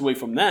if it takes away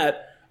from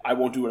that, I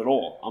won't do it at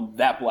all. I'm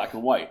that black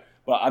and white.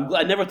 But I'm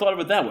glad I never thought of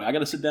it that way. I got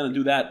to sit down and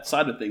do that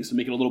side of things to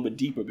make it a little bit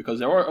deeper because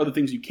there are other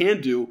things you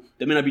can do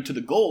that may not be to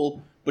the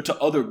goal, but to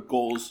other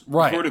goals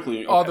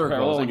vertically. Other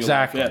goals,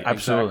 exactly. Yeah,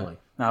 absolutely.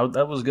 No,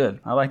 that was good.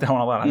 I like that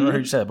one a lot. I never heard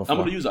you say it before. I'm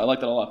going to use it. I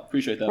like that a lot.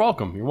 Appreciate that.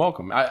 You're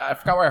welcome. I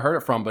forgot where I heard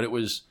it from, but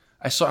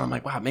I saw it. I'm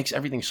like, wow, it makes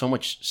everything so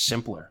much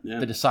simpler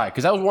to decide.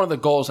 Because that was one of the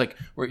goals, like,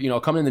 where,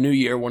 coming in the new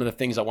year, one of the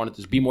things I wanted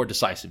to be more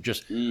decisive.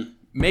 Just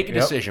make a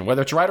decision.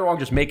 Whether it's right or wrong,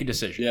 just make a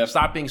decision. Yeah.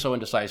 Stop being so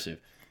indecisive.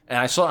 And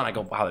I saw it and I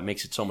go, wow, that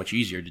makes it so much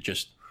easier to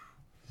just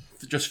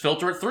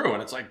filter it through.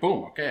 And it's like,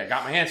 boom, okay, I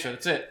got my answer.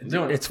 That's it. I'm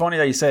doing it. It's funny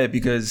that you say it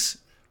because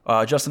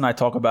Justin and I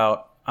talk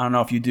about, I don't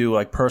know if you do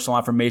like personal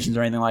affirmations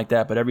or anything like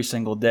that, but every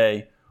single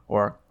day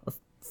or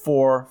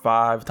 4 or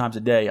 5 times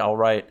a day, I'll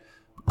write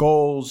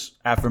goals,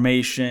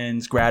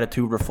 affirmations,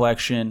 gratitude,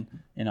 reflection,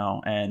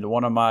 and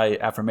one of my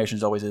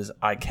affirmations always is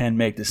I can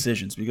make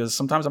decisions because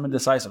sometimes I'm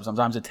indecisive.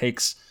 Sometimes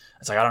it's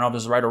like, I don't know if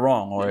this is right or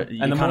wrong.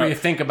 And the more you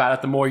think about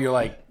it, the more you're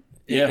like,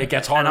 it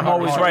gets harder. And I'm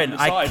always right.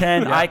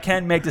 I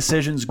can make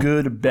decisions,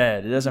 good,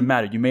 bad. It doesn't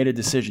matter. You made a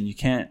decision. You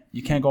can't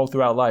go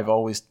throughout life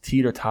always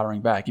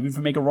teeter-tottering back. Even if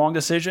you make a wrong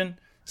decision,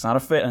 it's not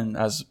a fail. And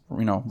as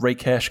Ray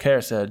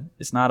Kashkar said,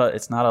 it's not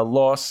a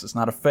loss. It's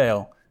not a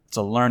fail. It's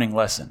a learning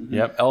lesson.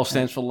 Yep. L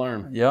stands for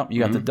learn. Yep. You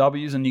got the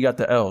W's and you got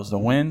the L's, the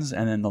wins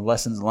and then the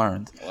lessons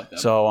learned. I like that.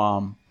 So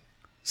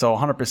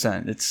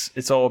 100%.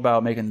 It's all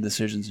about making the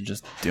decisions and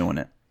just doing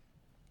it.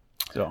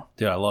 So,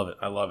 dude, I love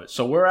it.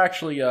 So we're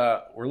actually we're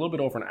a little bit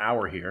over an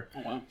hour here.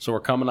 Oh, wow. So we're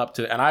coming up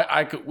to,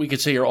 and we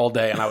could sit here all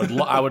day, and I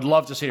would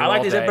love to sit here all day. I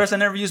like these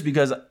in-person interviews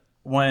because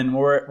when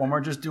we're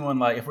just doing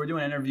like if we're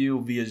doing an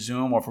interview via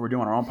Zoom or if we're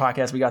doing our own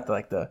podcast, we got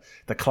the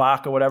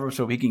clock or whatever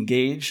so we can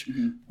gauge.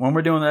 Mm-hmm. When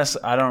we're doing this,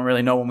 I don't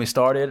really know when we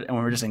started and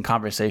when we're just in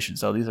conversation.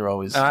 So these are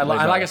always and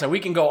like I said, we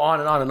can go on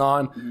and on and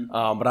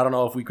on, but I don't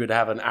know if we could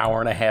have an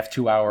hour and a half,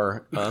 2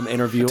 hour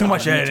interview. Too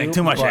much editing.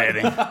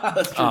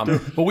 That's true.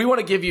 But we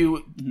want to give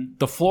you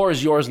the floor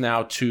is yours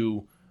now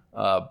to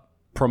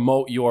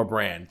promote your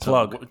brand,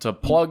 to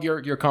plug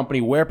your company,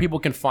 where people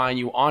can find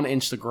you on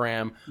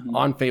Instagram,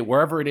 on Facebook,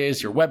 wherever it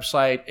is, your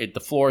website. The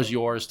floor is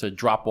yours to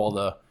drop all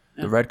the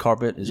red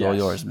carpet is all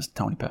yours, Mr.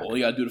 Tony Peck. All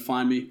you gotta do to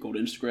find me, go to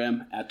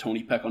Instagram at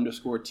TonyPeck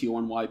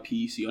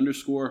 _TONYPC_.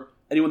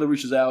 Anyone that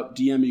reaches out,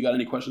 DM me. You got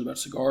any questions about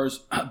cigars,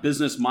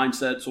 business,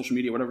 mindset, social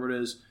media, whatever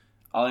it is,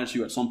 I'll answer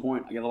you at some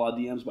point. I get a lot of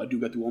DMs, but I do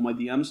get through all my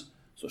DMs.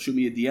 So shoot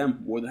me a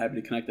DM. More than happy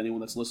to connect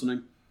anyone that's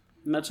listening.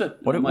 And that's it.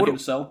 What I'm not here to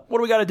sell.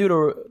 do we got to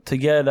do to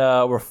get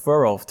a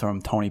referral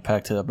from Tony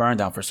Peck to the Burn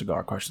Down for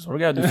cigar questions? What do we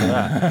got to do for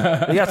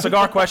that? You got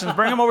cigar questions?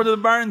 Bring them over to the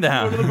Burn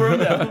Down.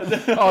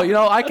 Oh,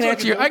 I can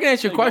answer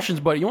your questions,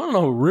 but you want to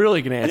know who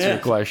really can answer your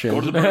questions?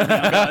 Go to the Burn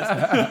Down,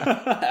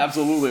 guys.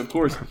 Absolutely, of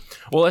course.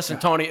 Well, listen,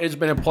 Tony, it's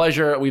been a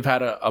pleasure. We've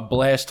had a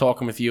blast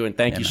talking with you, and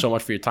thank you so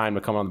much for your time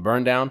to come on the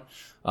Burn Down.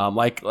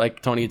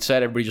 Like Tony had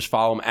said, everybody just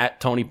follow him at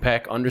Tony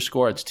Peck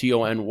 _. It's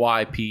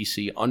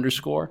TonyPC_.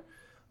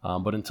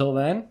 But until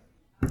then.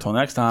 Until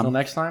next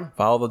time.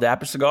 Follow the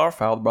Dapper Cigar.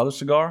 Follow the Brothers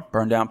Cigar.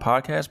 Burn Down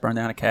Podcast. Burn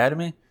Down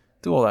Academy.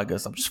 Do all that good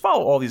stuff. Just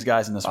follow all these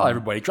guys in this one.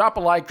 Everybody. Drop a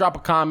like. Drop a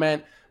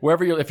comment.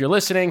 Wherever if you're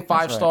listening,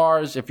 5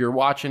 stars. If you're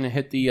watching,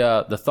 hit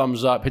the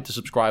thumbs up. Hit the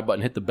subscribe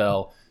button. Hit the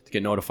bell to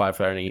get notified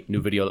for any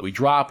new video that we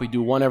drop. We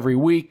do one every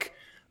week.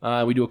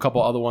 We do a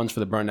couple other ones for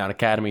the Burn Down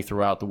Academy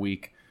throughout the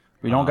week.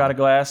 We don't got a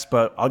glass,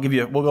 but I'll give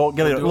you. We'll go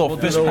get a little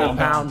fist pound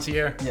pounds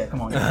here. Yeah,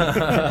 come on.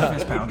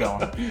 Fist pound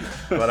going.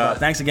 But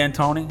thanks again,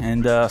 Tony,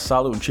 and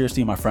salute and cheers to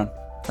you, my friend.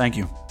 Thank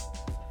you.